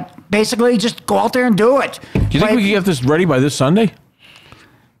can, but basically just go out there and do it. Do you think we can get this ready by this Sunday?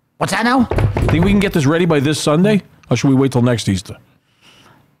 What's that now? Think we can get this ready by this Sunday? Or should we wait till next Easter?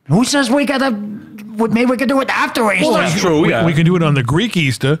 Who says we gotta? Maybe we can do it after Easter. Well, that's true, yeah. We can do it on the Greek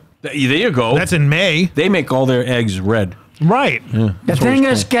Easter. There you go. That's in May. They make all their eggs red. Right. Yeah, The thing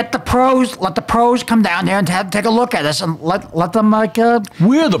is, get the pros. Let the pros come down here and take a look at us, and let them like.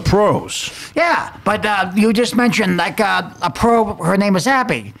 We're the pros. Yeah, but you just mentioned like a pro. Her name is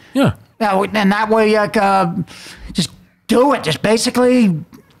Abby. Yeah. And that way, just do it. Just basically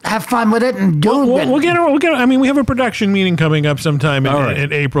have fun with it and do it. We'll get her. I mean, we have a production meeting coming up sometime All right.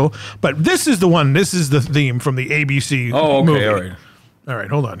 in April. But this is the one. This is the theme from the ABC Oh, okay. movie. All right. All right,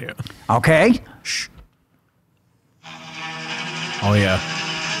 hold on here. Okay. Shh. Oh, yeah.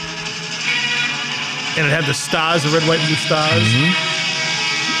 And it had the stars, the red, white, and blue stars.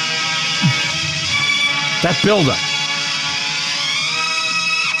 That buildup.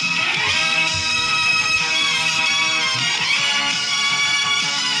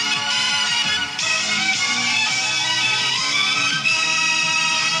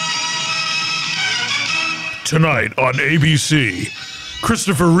 Tonight on ABC,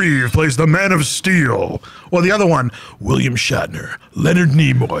 Christopher Reeve plays the Man of Steel. Or the other one, William Shatner, Leonard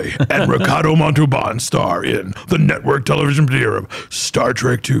Nimoy, and Ricardo Montalban star in the network television premiere of Star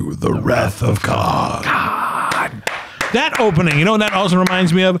Trek II, The Wrath of Khan. That opening, you know what that also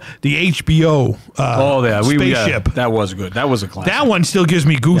reminds me of? The HBO spaceship. That was good. That was a classic. That one still gives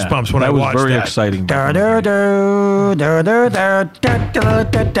me goosebumps when I watch that. That was very exciting.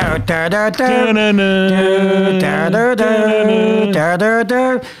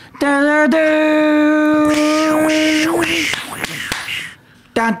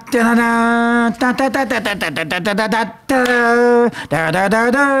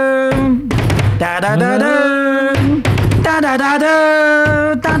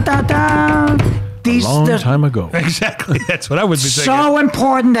 Long time ago. Exactly. That's what I would be thinking. So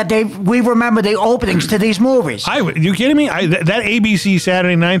important that we remember the openings to these movies. You kidding me? That ABC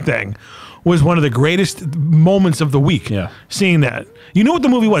Saturday night thing was one of the greatest moments of the week. Yeah. Seeing that. You know what the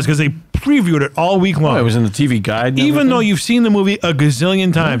movie was because they previewed it all week long. Oh, it was in the TV guide. Even though you've seen the movie a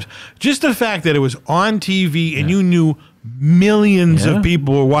gazillion times, just the fact that it was on TV and you knew millions of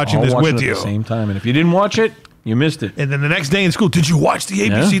people were watching this with you at the same time. And if you didn't watch it, you missed it. And then the next day in school, did you watch the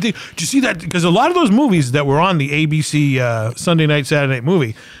ABC thing? Did you see that? Because a lot of those movies that were on the ABC Sunday night, Saturday night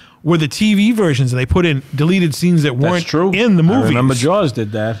movie were the TV versions, and they put in deleted scenes that weren't in the movie. I remember Jaws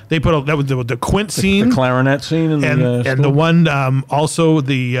did that. They put that was the Quint scene, the clarinet scene, and the one also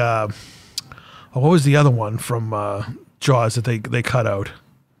the what was the other one from Jaws that they cut out?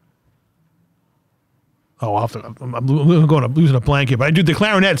 Oh, I'm losing a blank here, but I do. The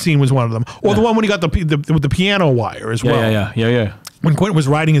clarinet scene was one of them, or the one when he got with the piano wire as well. Yeah. When Quint was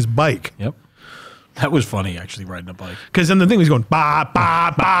riding his bike. Yep. That was funny, actually, riding a bike. Because then the thing was going ba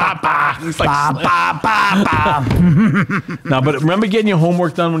ba ba ba ba ba ba ba. Now, but remember getting your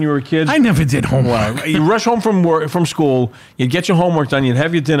homework done when you were a kid? I never did homework. You rush home from school, you'd get your homework done, you'd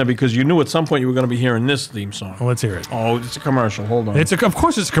have your dinner because you knew at some point you were going to be hearing this theme song. Well, let's hear it. Oh, it's a commercial. Hold on. Of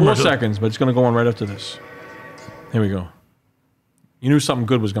course it's a commercial. 4 seconds, but it's going to go on right after this. Here we go. You knew something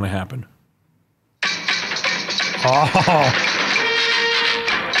good was going to happen. Oh.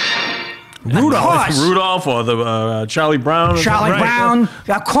 Rudolph or the Charlie Brown. Charlie Brown.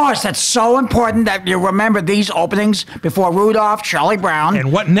 Of course, that's so important that you remember these openings before Rudolph, Charlie Brown.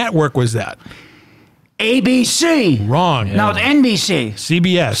 And what network was that? ABC. Wrong. Yeah. No, it's NBC.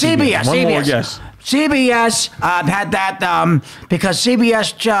 CBS. One more guess. CBS had that because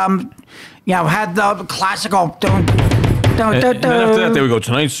CBS had the classical. And then after that, there we go.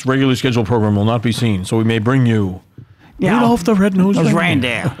 Tonight's regularly scheduled program will not be seen, so we may bring you Rudolph the Red-Nosed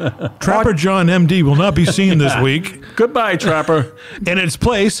Reindeer. Trapper John M.D. will not be seen this week. Goodbye, Trapper. In its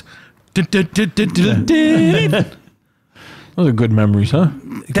place. Those are good memories, huh?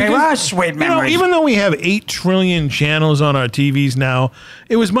 They are sweet memories. Even though we have 8 trillion channels on our TVs now,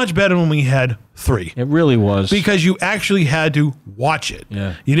 it was much better when we had 3. It really was. Because you actually had to watch it.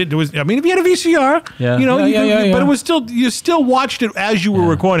 Yeah. You didn't. If you had a VCR, but it was still you still watched it as you were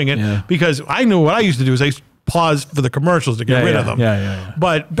recording it. Yeah. Because I knew what I used to do is I pause for the commercials to get rid of them. Yeah.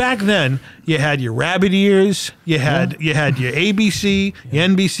 But back then, you had your rabbit ears, you had your ABC, your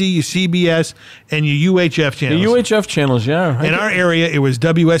NBC, your CBS, and your UHF channels. The UHF channels, yeah. In our area, it was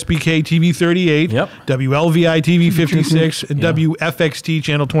WSBK TV 38, WLVI TV 56, and WFXT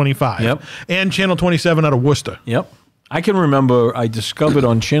Channel 25, and Channel 27 out of Worcester. Yep. I can remember I discovered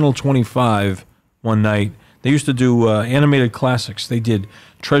on Channel 25 one night, they used to do animated classics. They did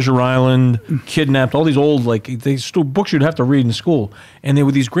Treasure Island, Kidnapped, all these old, books you'd have to read in school. And they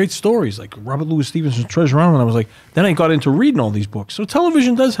were these great stories, like Robert Louis Stevenson's Treasure Island. I was like, then I got into reading all these books. So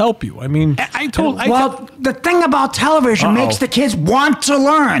television does help you. I mean, the thing about television makes the kids want to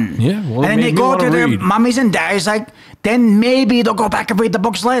learn. Yeah, well, and then they go to their mummies and daddies, then maybe they'll go back and read the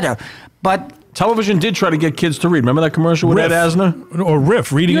books later. But television did try to get kids to read. Remember that commercial with Ed Asner? Or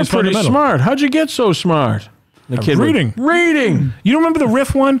Riff, reading is pretty fundamental. Smart. How'd you get so smart? The kid reading. You don't remember the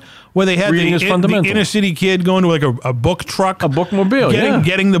Riff one where they had the inner city kid going to a book truck, a bookmobile,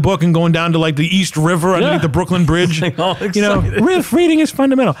 getting the book and going down to the East River underneath the Brooklyn Bridge. Riff, reading is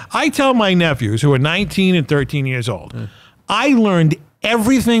fundamental. I tell my nephews who are 19 and 13 years old, I learned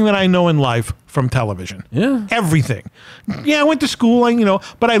everything that I know in life from television. Yeah. Everything. Yeah, I went to school,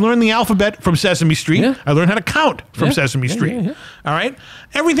 but I learned the alphabet from Sesame Street. Yeah. I learned how to count from Sesame Street. Yeah. All right?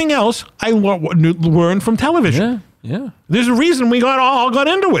 Everything else I learned from television. Yeah. There's a reason we all got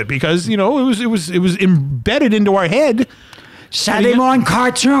into it because, it was embedded into our head. Saturday morning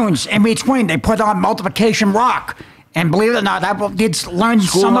cartoons in between, they put on Multiplication Rock. And believe it or not, I did learn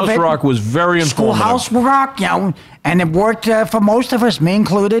some of it. Schoolhouse Rock was very informative. Schoolhouse Rock, and it worked for most of us, me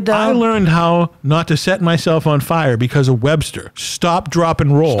included. I learned how not to set myself on fire because of Webster. Stop, drop,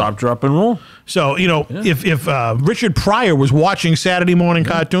 and roll. Stop, drop, and roll. So, if Richard Pryor was watching Saturday morning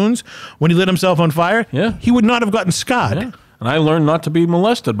cartoons when he lit himself on fire, he would not have gotten scarred. Yeah. And I learned not to be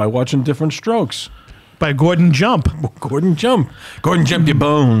molested by watching Different Strokes. by Gordon Jump. Gordon Jump your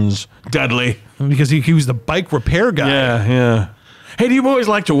bones, Dudley. Because he was the bike repair guy. Yeah. Hey, do you always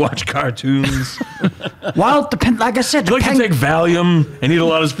like to watch cartoons? Well, like I said, Do you like to take Valium and eat a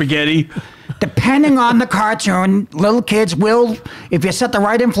lot of spaghetti? depending on the cartoon, little kids will, if you set the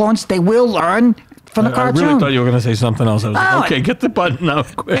right influence, they will learn from the cartoon. I really thought you were going to say something else. I was like, okay, get the button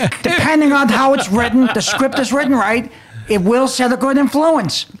out quick. Depending on how it's written, the script is written right, it will set a good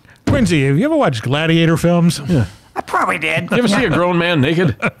influence. Quincy, have you ever watched gladiator films? Yeah. I probably did. You ever see a grown man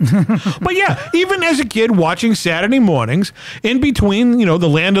naked? But yeah, even as a kid watching Saturday mornings, in between, the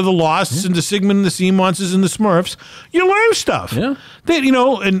Land of the Losts and the Sigmund and the Sea Monsters and the Smurfs, you learn stuff. Yeah. They,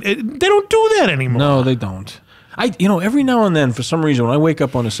 and they don't do that anymore. No, they don't. Every now and then, for some reason, when I wake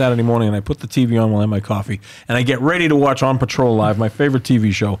up on a Saturday morning and I put the TV on while I have my coffee, and I get ready to watch On Patrol Live, my favorite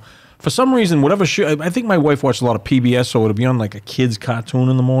TV show, for some reason, whatever show, I think my wife watched a lot of PBS, so it'll be on like a kid's cartoon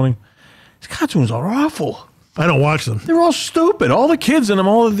in the morning. These cartoons are awful. I don't watch them. They're all stupid. All the kids in them,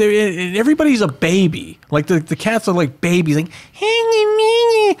 everybody's a baby. Like the cats are like babies,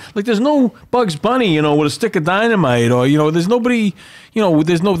 like there's no Bugs Bunny, with a stick of dynamite, or there's nobody,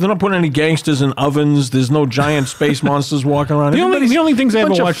 they're not putting any gangsters in ovens. There's no giant space monsters walking around. The only things I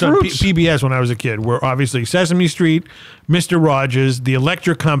ever watched on PBS when I was a kid were obviously Sesame Street, Mr. Rogers, The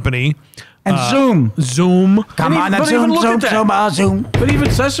Electric Company. And Zoom. Zoom. Come on, Zoom. But even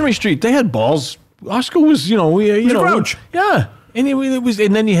Sesame Street, they had balls. Oscar was, Grouch. Yeah. And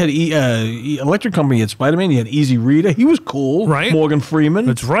and then you had Electric Company, you had Spider-Man, you had Easy Reader. He was cool. Right. Morgan Freeman.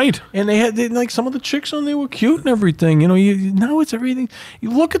 That's right. And they had some of the chicks on there were cute and everything. Now it's everything. You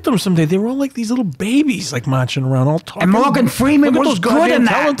look at them someday, they were all like these little babies, like marching around, all talking. And Morgan Freeman was good in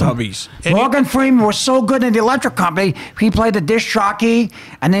that. Teletubbies. Morgan Freeman was so good in the Electric Company. He played a disc jockey,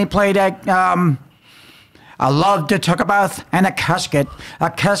 and then he played I love to talk about a casket,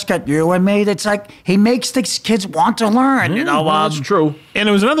 you and me. It's like he makes these kids want to learn. That's true. And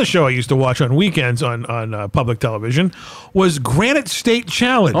it was another show I used to watch on weekends on public television was Granite State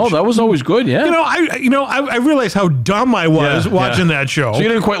Challenge. Oh, that was always good. Yeah. I realized how dumb I was watching that show. So you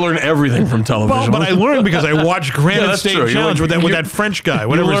didn't quite learn everything from television. But I learned because I watched Granite State Challenge with that French guy,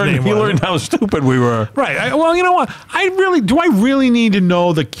 whatever his name was. You learned how stupid we were. Right. Well, you know what? Do I really need to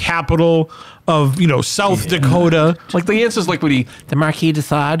know the capital of South Dakota? Like the answer's like the Marquis de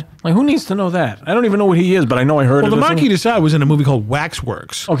Sade. Like who needs to know that? I don't even know what he is, but I know I heard of him. Well, the Marquis de de Sade was in a movie called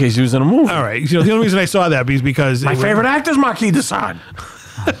Waxworks. Okay, so he was in a movie. All right. The only reason I saw that is because my favorite actor's Marquis de Sade.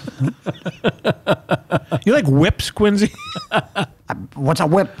 You like whips, Quincy? What's a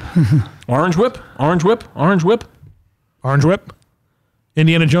whip? Orange whip. Orange whip. Orange whip. Orange whip.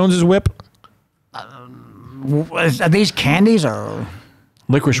 Indiana Jones's whip. Are these candies or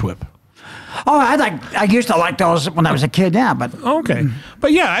licorice whip? Oh, I used to like those when I was a kid, yeah, but... Okay.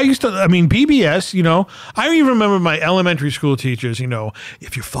 But yeah, PBS, I even remember my elementary school teachers,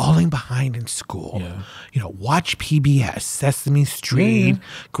 if you're falling behind in school, watch PBS, Sesame Street,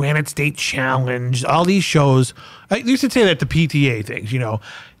 Granite State Challenge, all these shows. I used to say that to PTA things,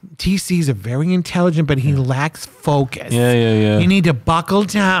 TC's a very intelligent, but he lacks focus. Yeah. You need to buckle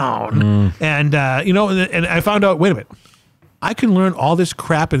down. And, and I found out, wait a minute. I can learn all this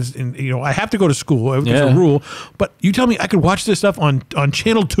crap, and I have to go to school. It's a rule. But you tell me I could watch this stuff on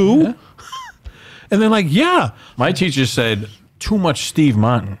Channel 2? Yeah. And then my teacher said, too much Steve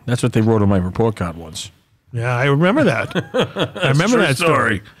Martin. That's what they wrote on my report card once. Yeah, I remember that. I remember that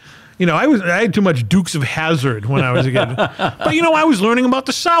story. I had too much Dukes of Hazzard when I was a kid. But, I was learning about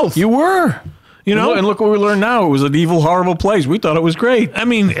the South. You were. And look what we learn now. It was an evil, horrible place. We thought it was great. I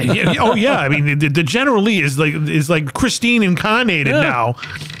mean, the General Lee is like Christine incarnated now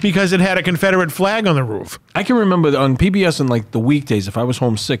because it had a Confederate flag on the roof. I can remember on PBS in the weekdays, if I was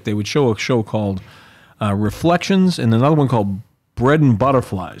homesick, they would show a show called Reflections and another one called Bread and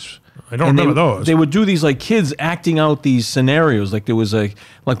Butterflies. I don't remember those. They would do these kids acting out these scenarios. There was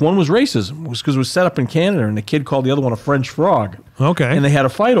one was racism, because it was set up in Canada, and the kid called the other one a French frog. Okay. And they had a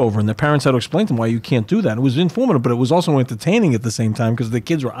fight over, and the parents had to explain to them why you can't do that. It was informative, but it was also entertaining at the same time because the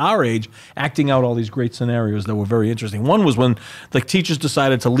kids were our age acting out all these great scenarios that were very interesting. One was when the teachers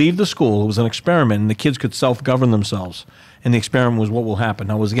decided to leave the school. It was an experiment, and the kids could self-govern themselves. And the experiment was what will happen.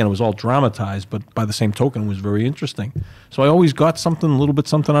 Now, it was all dramatized, but by the same token, it was very interesting. So I always got a little bit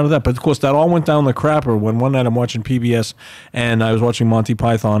something out of that. But, of course, that all went down the crapper when one night I'm watching PBS, and I was watching Monty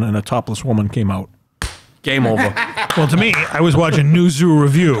Python, and a topless woman came out. Game over. Well, to me, I was watching New Zoo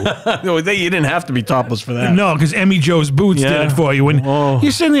Review. No, you didn't have to be topless for that. No, because Emmy Jo's boots did Yeah. it for you. And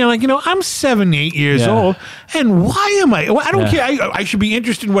you're sitting there like, I'm 7, 8 years Yeah. old, and why am I? Well, I don't Yeah. care. I should be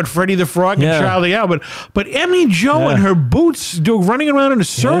interested in what Freddie the Frog and Yeah. Charlie are, but Emmy Jo and her boots running around in a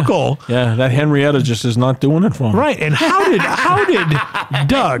circle. Yeah, that Henrietta just is not doing it for him. Right, and how did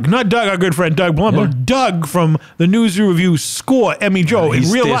Doug, not Doug, our good friend Doug Blum, but Doug from the New Zoo Review score Emmy Jo in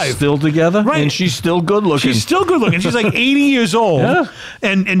real They're life? still together, Right. and she's still good looking. She's still good looking. She's like 80 years old, Yeah.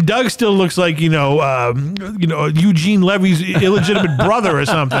 and Doug still looks like Eugene Levy's illegitimate brother or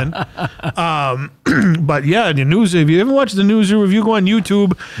something. But yeah, the news. If you ever watch the New Zoo Review, go on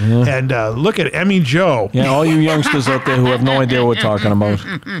YouTube and look at Emmy Jo. Yeah, all you youngsters out there who have no idea what we're talking about.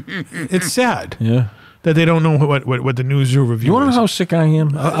 It's sad Yeah. that they don't know what the New Zoo Review You want to is. know how sick I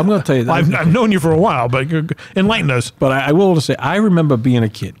am? I'm going to tell you that. I've known you for a while, but enlighten us. But I will say, I remember being a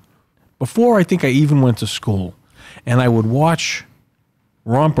kid. Before I think I even went to school, and I would watch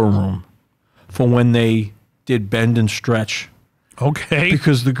Romper Room for when they did Bend and Stretch. Okay.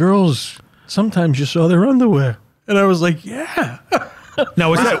 Because the girls, sometimes you saw their underwear. And I was like, yeah. Now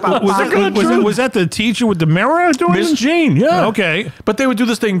was that the teacher with the mirror doing Miss it? Jean, yeah. Okay. But they would do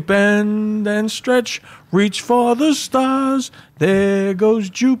this thing, bend and stretch, reach for the stars. There goes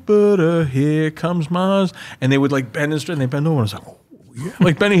Jupiter, here comes Mars. And they would like bend and stretch, and they bend over, and I was like, oh, yeah.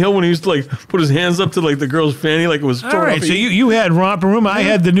 Like Benny Hill when he used to like put his hands up to like the girl's fanny like it was All right, so you had Romper Room, I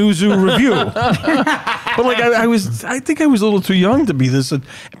had the New Zoo Review. But like I think I was a little too young to be this.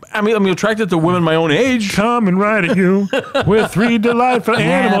 I'm attracted to women my own age. Come and ride at you with 3 delightful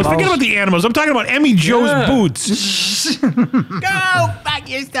animals. Forget about the animals. I'm talking about Emmy Jo's boots. Go fuck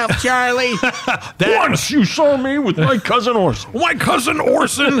yourself, Charlie. Once you saw me with my cousin Orson. My cousin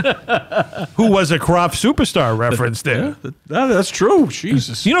Orson, who was a Croft superstar reference there. That's true.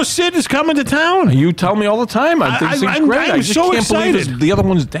 Jesus. You know, Sid is coming to town. You tell me all the time. I think it's great. I'm I just so can't believe excited. the other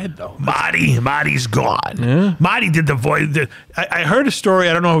one's dead though. Marty's gone. Marty did the voice. I heard a story.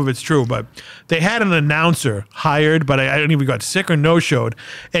 I don't know if it's true, but they had an announcer hired, but I don't even got sick or no-showed,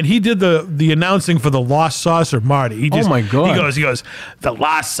 and he did the announcing for the Lost Saucer. Marty. He just, Oh my God. He goes, the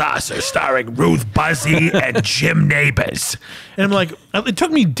Lost Saucer, starring Ruth Buzzy and Jim Nabors. And I'm like, it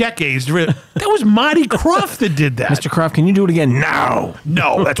took me decades to realize that was Marty Croft that did that. Mr. Croft, can you do it again? No,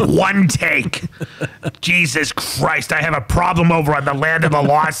 that's one take. Jesus Christ, I have a problem over on the Land of the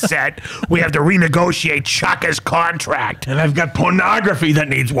Lost set. We have to renegotiate Chaka's contract. And I've got pornography that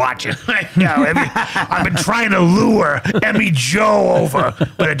needs watching. I know. I've been trying to lure Emmy Jo over,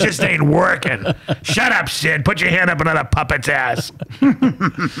 but it just ain't working. Shut up, Sid. Put your hand up another puppet's ass.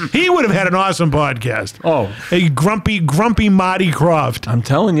 He would have had an awesome podcast. Oh. A grumpy Marty Croft. I'm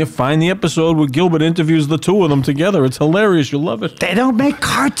telling you, find the episode where Gilbert interviews the two of them together. It's hilarious. You'll love it. They don't make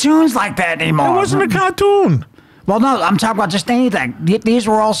cartoons like that anymore. It wasn't a cartoon. Well, no, I'm talking about just anything. These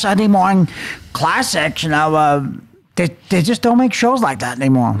were all Sunday morning classics, They just don't make shows like that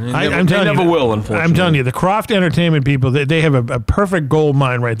anymore. I'm They telling never you, will, unfortunately. I'm telling you, the Croft Entertainment people, they have a perfect gold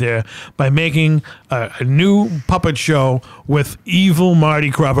mine right there by making a new puppet show with evil Marty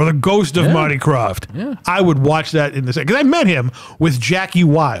Croft, or the ghost of Marty Croft. Yeah. I would watch that in the second. Because I met him with Jackie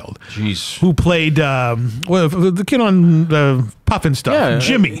Wilde, Jeez. who played the kid on the Puffin stuff,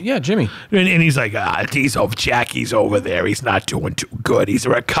 Jimmy. Yeah, Jimmy. And he's like, Jackie's over there. He's not doing too good. He's a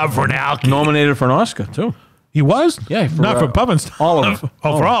recovering alky. Nominated for an Oscar, too. He was? Yeah, not for Puffin stuff. Oliver.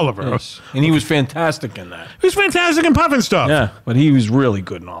 Oh, for Oliver. Yes. And he was fantastic in that. He was fantastic in Puffin stuff. Yeah, but he was really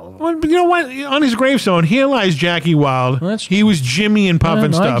good in Oliver. Well, but you know what? On his gravestone, here lies Jackie Wilde. That's he was Jimmy in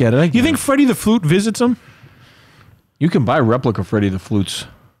Puffin Yeah, no, I stuff. get it, I get You think it. Freddie the Flute visits him? You can buy replica Freddie the Flutes.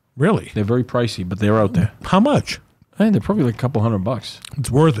 Really? They're very pricey, but they're out there. How much? I think they're probably like a couple $100.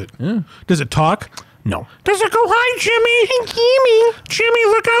 It's worth it. Yeah. Does it talk? No. Does it go, hi, Jimmy? Hey, Jimmy. Jimmy,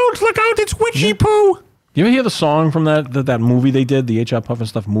 look out, it's Witchy Poo. You ever hear the song from that movie they did, the H.R. Puffin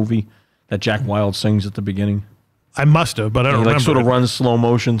stuff movie that Jack Wilde sings at the beginning? I must have, but I don't He remember. like sort of it. runs slow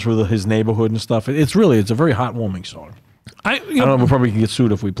motion through his neighborhood and stuff. It's a very heartwarming song. I I don't know, we probably can get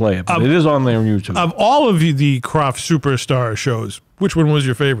sued if we play it, but it is on there on YouTube. Of all of the Croft Superstar shows, which one was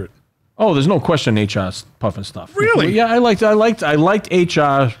your favorite? Oh, there's no question HR Puffin stuff. Really? Yeah, I liked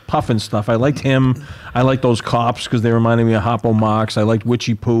HR Puffin stuff. I liked him. I liked those cops because they reminded me of Hoppo Marx. I liked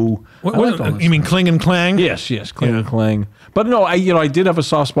Witchy Poo. I liked all that You mean stuff. Cling and Clang? Yes, Clang and Clang. But no, I did have a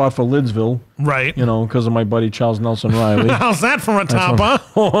soft spot for Lidsville. Right. Because of my buddy Charles Nelson Riley. How's that for a topper?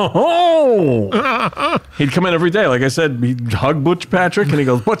 He'd come in every day. Like I said, he'd hug Butch Patrick and he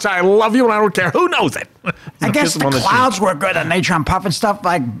goes, Butch, I love you and I don't care who knows it. I guess kiss him the on the cheek. clouds were good at Nature on Puffin stuff,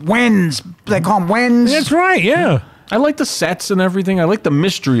 like winds. They call them winds. That's right, yeah. I like the sets and everything. I like the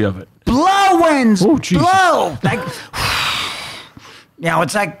mystery of it. Blow winds. Oh, Jesus. Blow. Like, you know,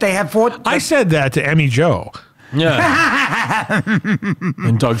 it's like they have four. I said that to Emmy Jo. Yeah.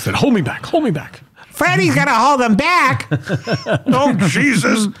 And Doug said, hold me back, hold me back. Freddie's gonna hold him back. Oh,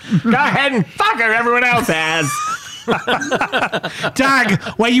 Jesus. Go ahead and fuck her, everyone else has. Doug,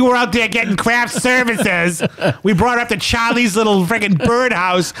 while you were out there getting craft services, we brought her up to Charlie's little friggin'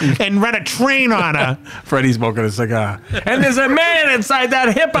 birdhouse and ran a train on her. Freddie's smoking a cigar. And there's a man inside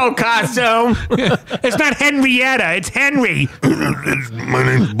that hippo costume. It's not Henrietta, it's Henry. My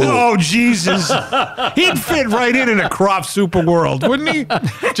name's Bull. Oh, Jesus. He'd fit right in a Croft super world, wouldn't he?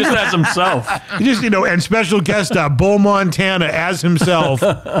 Just as himself. Just, and special guest star, Bull Montana as himself.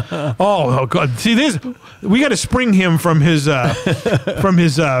 Oh, God. See, we got to spring him from his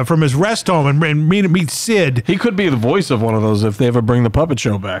rest home and meet Sid. He could be the voice of one of those if they ever bring the puppet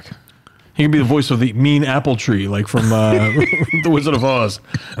show back. He could be the voice of the mean apple tree, like from The Wizard of Oz.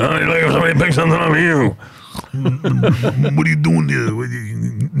 Oh, you like if somebody picks something on you. What are you doing there?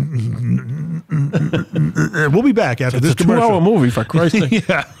 We'll be back after this It's a commercial. 2-hour movie, for Christ's sake.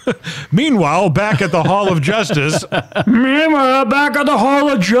 Yeah. Meanwhile, back at the Hall of Justice. Meanwhile, back at the Hall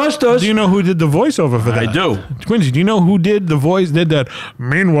of Justice. Do you know who did the voiceover for that? I do. Quincy, do you know who did that?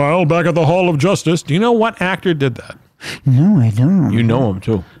 Meanwhile, back at the Hall of Justice. Do you know what actor did that? No, I don't. You know him,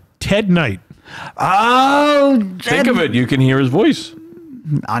 too. Ted Knight. Oh, Think of it. You can hear his voice.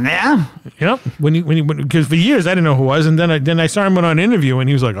 On there? Yep. Because for years I didn't know who it was, and then I saw him on an interview, and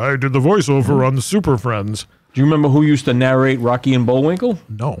he was like, "I did the voiceover on the Super Friends." Do you remember who used to narrate Rocky and Bullwinkle?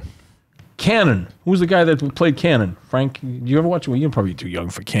 No. Cannon. Who was the guy that played Cannon? Frank, you ever watch? Well, you're probably too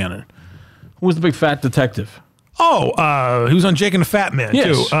young for Cannon. Who was the big fat detective? Oh, he was on Jake and the Fat Man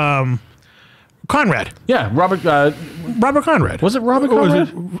Yes. too. Conrad. Yeah, Robert Conrad. Was it Robert Or was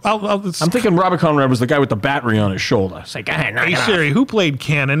Conrad? it? I'm thinking Robert Conrad was the guy with the battery on his shoulder. Say, go ahead, knock Hey it off. Siri, who played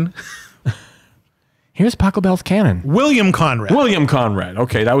Cannon? Here's Paco Bell's Cannon. William Conrad. William Conrad.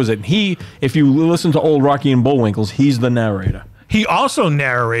 Okay, that was it. If you listen to old Rocky and Bullwinkles, he's the narrator. He also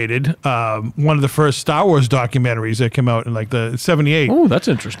narrated one of the first Star Wars documentaries that came out in like the '78. Oh, that's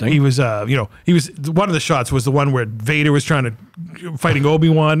interesting. He was, he was one of the shots was the one where Vader was trying to fighting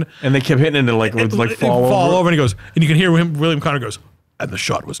Obi-Wan, and they kept hitting it and it would fall over, and he goes, and you can hear him. William Conrad goes, and the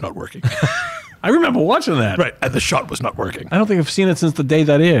shot was not working. I remember watching that. Right, and the shot was not working. I don't think I've seen it since the day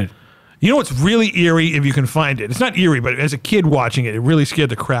that aired. You know what's really eerie if you can find it? It's not eerie, but as a kid watching it, it really scared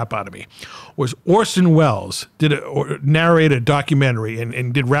the crap out of me. Was Orson Welles narrated a documentary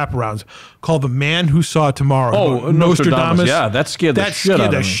and did wraparounds called "The Man Who Saw Tomorrow." Oh, Nostradamus. Yeah, that scared the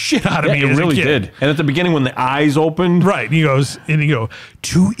shit out of me. It really did. And at the beginning, when the eyes opened, right? And he goes,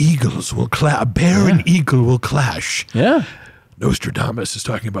 two eagles will clash. A bear and eagle will clash. Yeah. Nostradamus is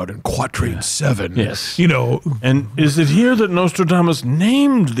talking about in Quatrain 7. Yes. And is it here that Nostradamus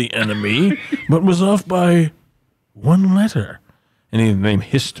named the enemy, but was off by one letter? And he named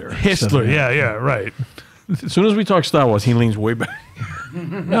Hister. Yeah, right. As soon as we talk Star Wars, he leans way back.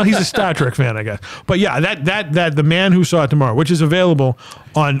 No, he's a Star Trek fan, I guess. But yeah, that The Man Who Saw Tomorrow, which is available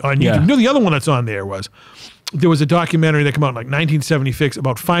on YouTube. Yeah. You know, the other one that's on there was a documentary that came out in like 1976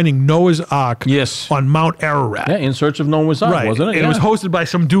 about finding Noah's Ark on Mount Ararat. Yeah, In Search of Noah's Ark, wasn't it? And it was hosted by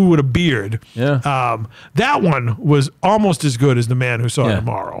some dude with a beard. Yeah. That one was almost as good as The Man Who Saw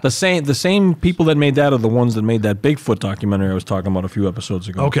Tomorrow. The same people that made that are the ones that made that Bigfoot documentary I was talking about a few episodes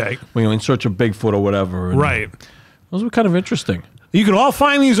ago. Okay. In Search of Bigfoot or whatever. Right. Those were kind of interesting. You can all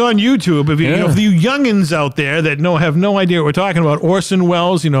find these on YouTube. If you youngins out there that have no idea what we're talking about, Orson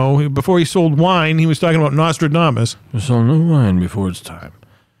Welles, before he sold wine, he was talking about Nostradamus. So no wine before it's time.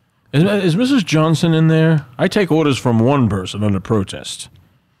 Is Mrs. Johnson in there? I take orders from one person under protest.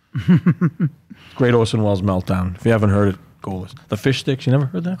 Great Orson Welles meltdown. If you haven't heard it, go listen. The fish sticks, you never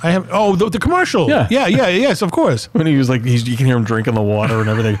heard that? I have. Oh, the commercial. Yeah. Yes, of course. When he was like, you can hear him drinking the water and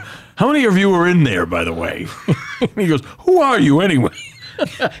everything. How many of you were in there, by the way? He goes, who are you anyway?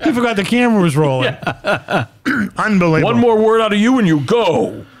 He forgot the camera was rolling. Unbelievable. One more word out of you and you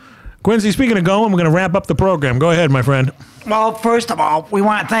go. Quincy, speaking of going, we're going to wrap up the program. Go ahead, my friend. Well, first of all, we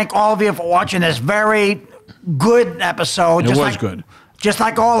want to thank all of you for watching this very good episode. It was good. Just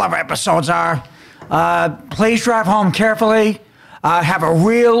like all our episodes are. Please drive home carefully. Have a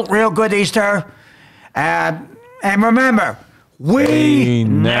real good Easter. And remember, we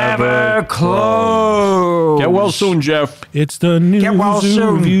never close. Get well soon, Jeff. It's the news Get well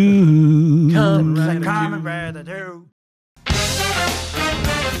soon. review. Come and bear the two.